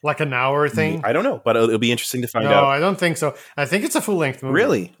movie, like an hour thing. I don't know, but it'll be interesting to find out. No, I don't think so. I think it's a full length movie.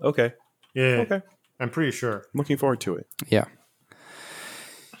 Really? Okay. Yeah. Okay. I'm pretty sure. I'm looking forward to it. Yeah.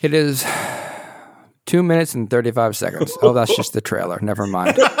 It is 2 minutes and 35 seconds. Oh, that's just the trailer. Never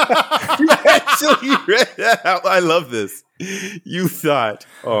mind. Actually, you read that out. I love this. You thought,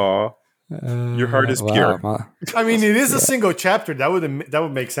 "Aw, your heart is pure." I mean, it is a single chapter. That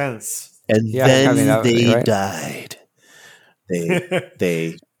would make sense. And then they died.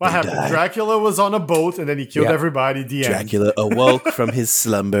 They what happened? Died. Dracula was on a boat, and then he killed everybody. Dracula awoke from his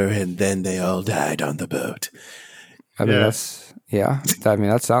slumber, and then they all died on the boat. I mean,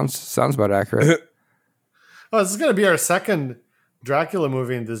 that sounds about accurate. Oh, this is going to be our second Dracula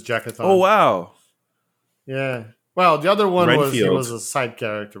movie in this Jackathon. Oh, wow. Yeah. Well, the other one Renfield. was a side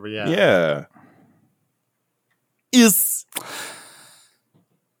character, but yeah. Yeah. Yes.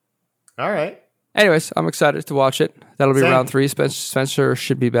 All right. Anyways, I'm excited to watch it. That'll be round 3. Spencer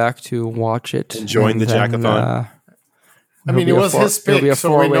should be back to watch it. And join the Jackathon. I mean, it was his pick,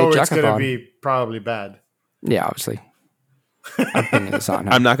 so we know it's going to be probably bad. Yeah, obviously. I'm pinning this on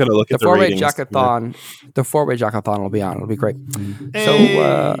him. I'm not going to look at the four-way ratings. Jackathon. The 4-way Jackathon will be on. It'll be great. Hey.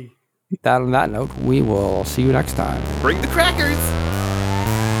 So, on that note, we will see you next time. Bring the crackers.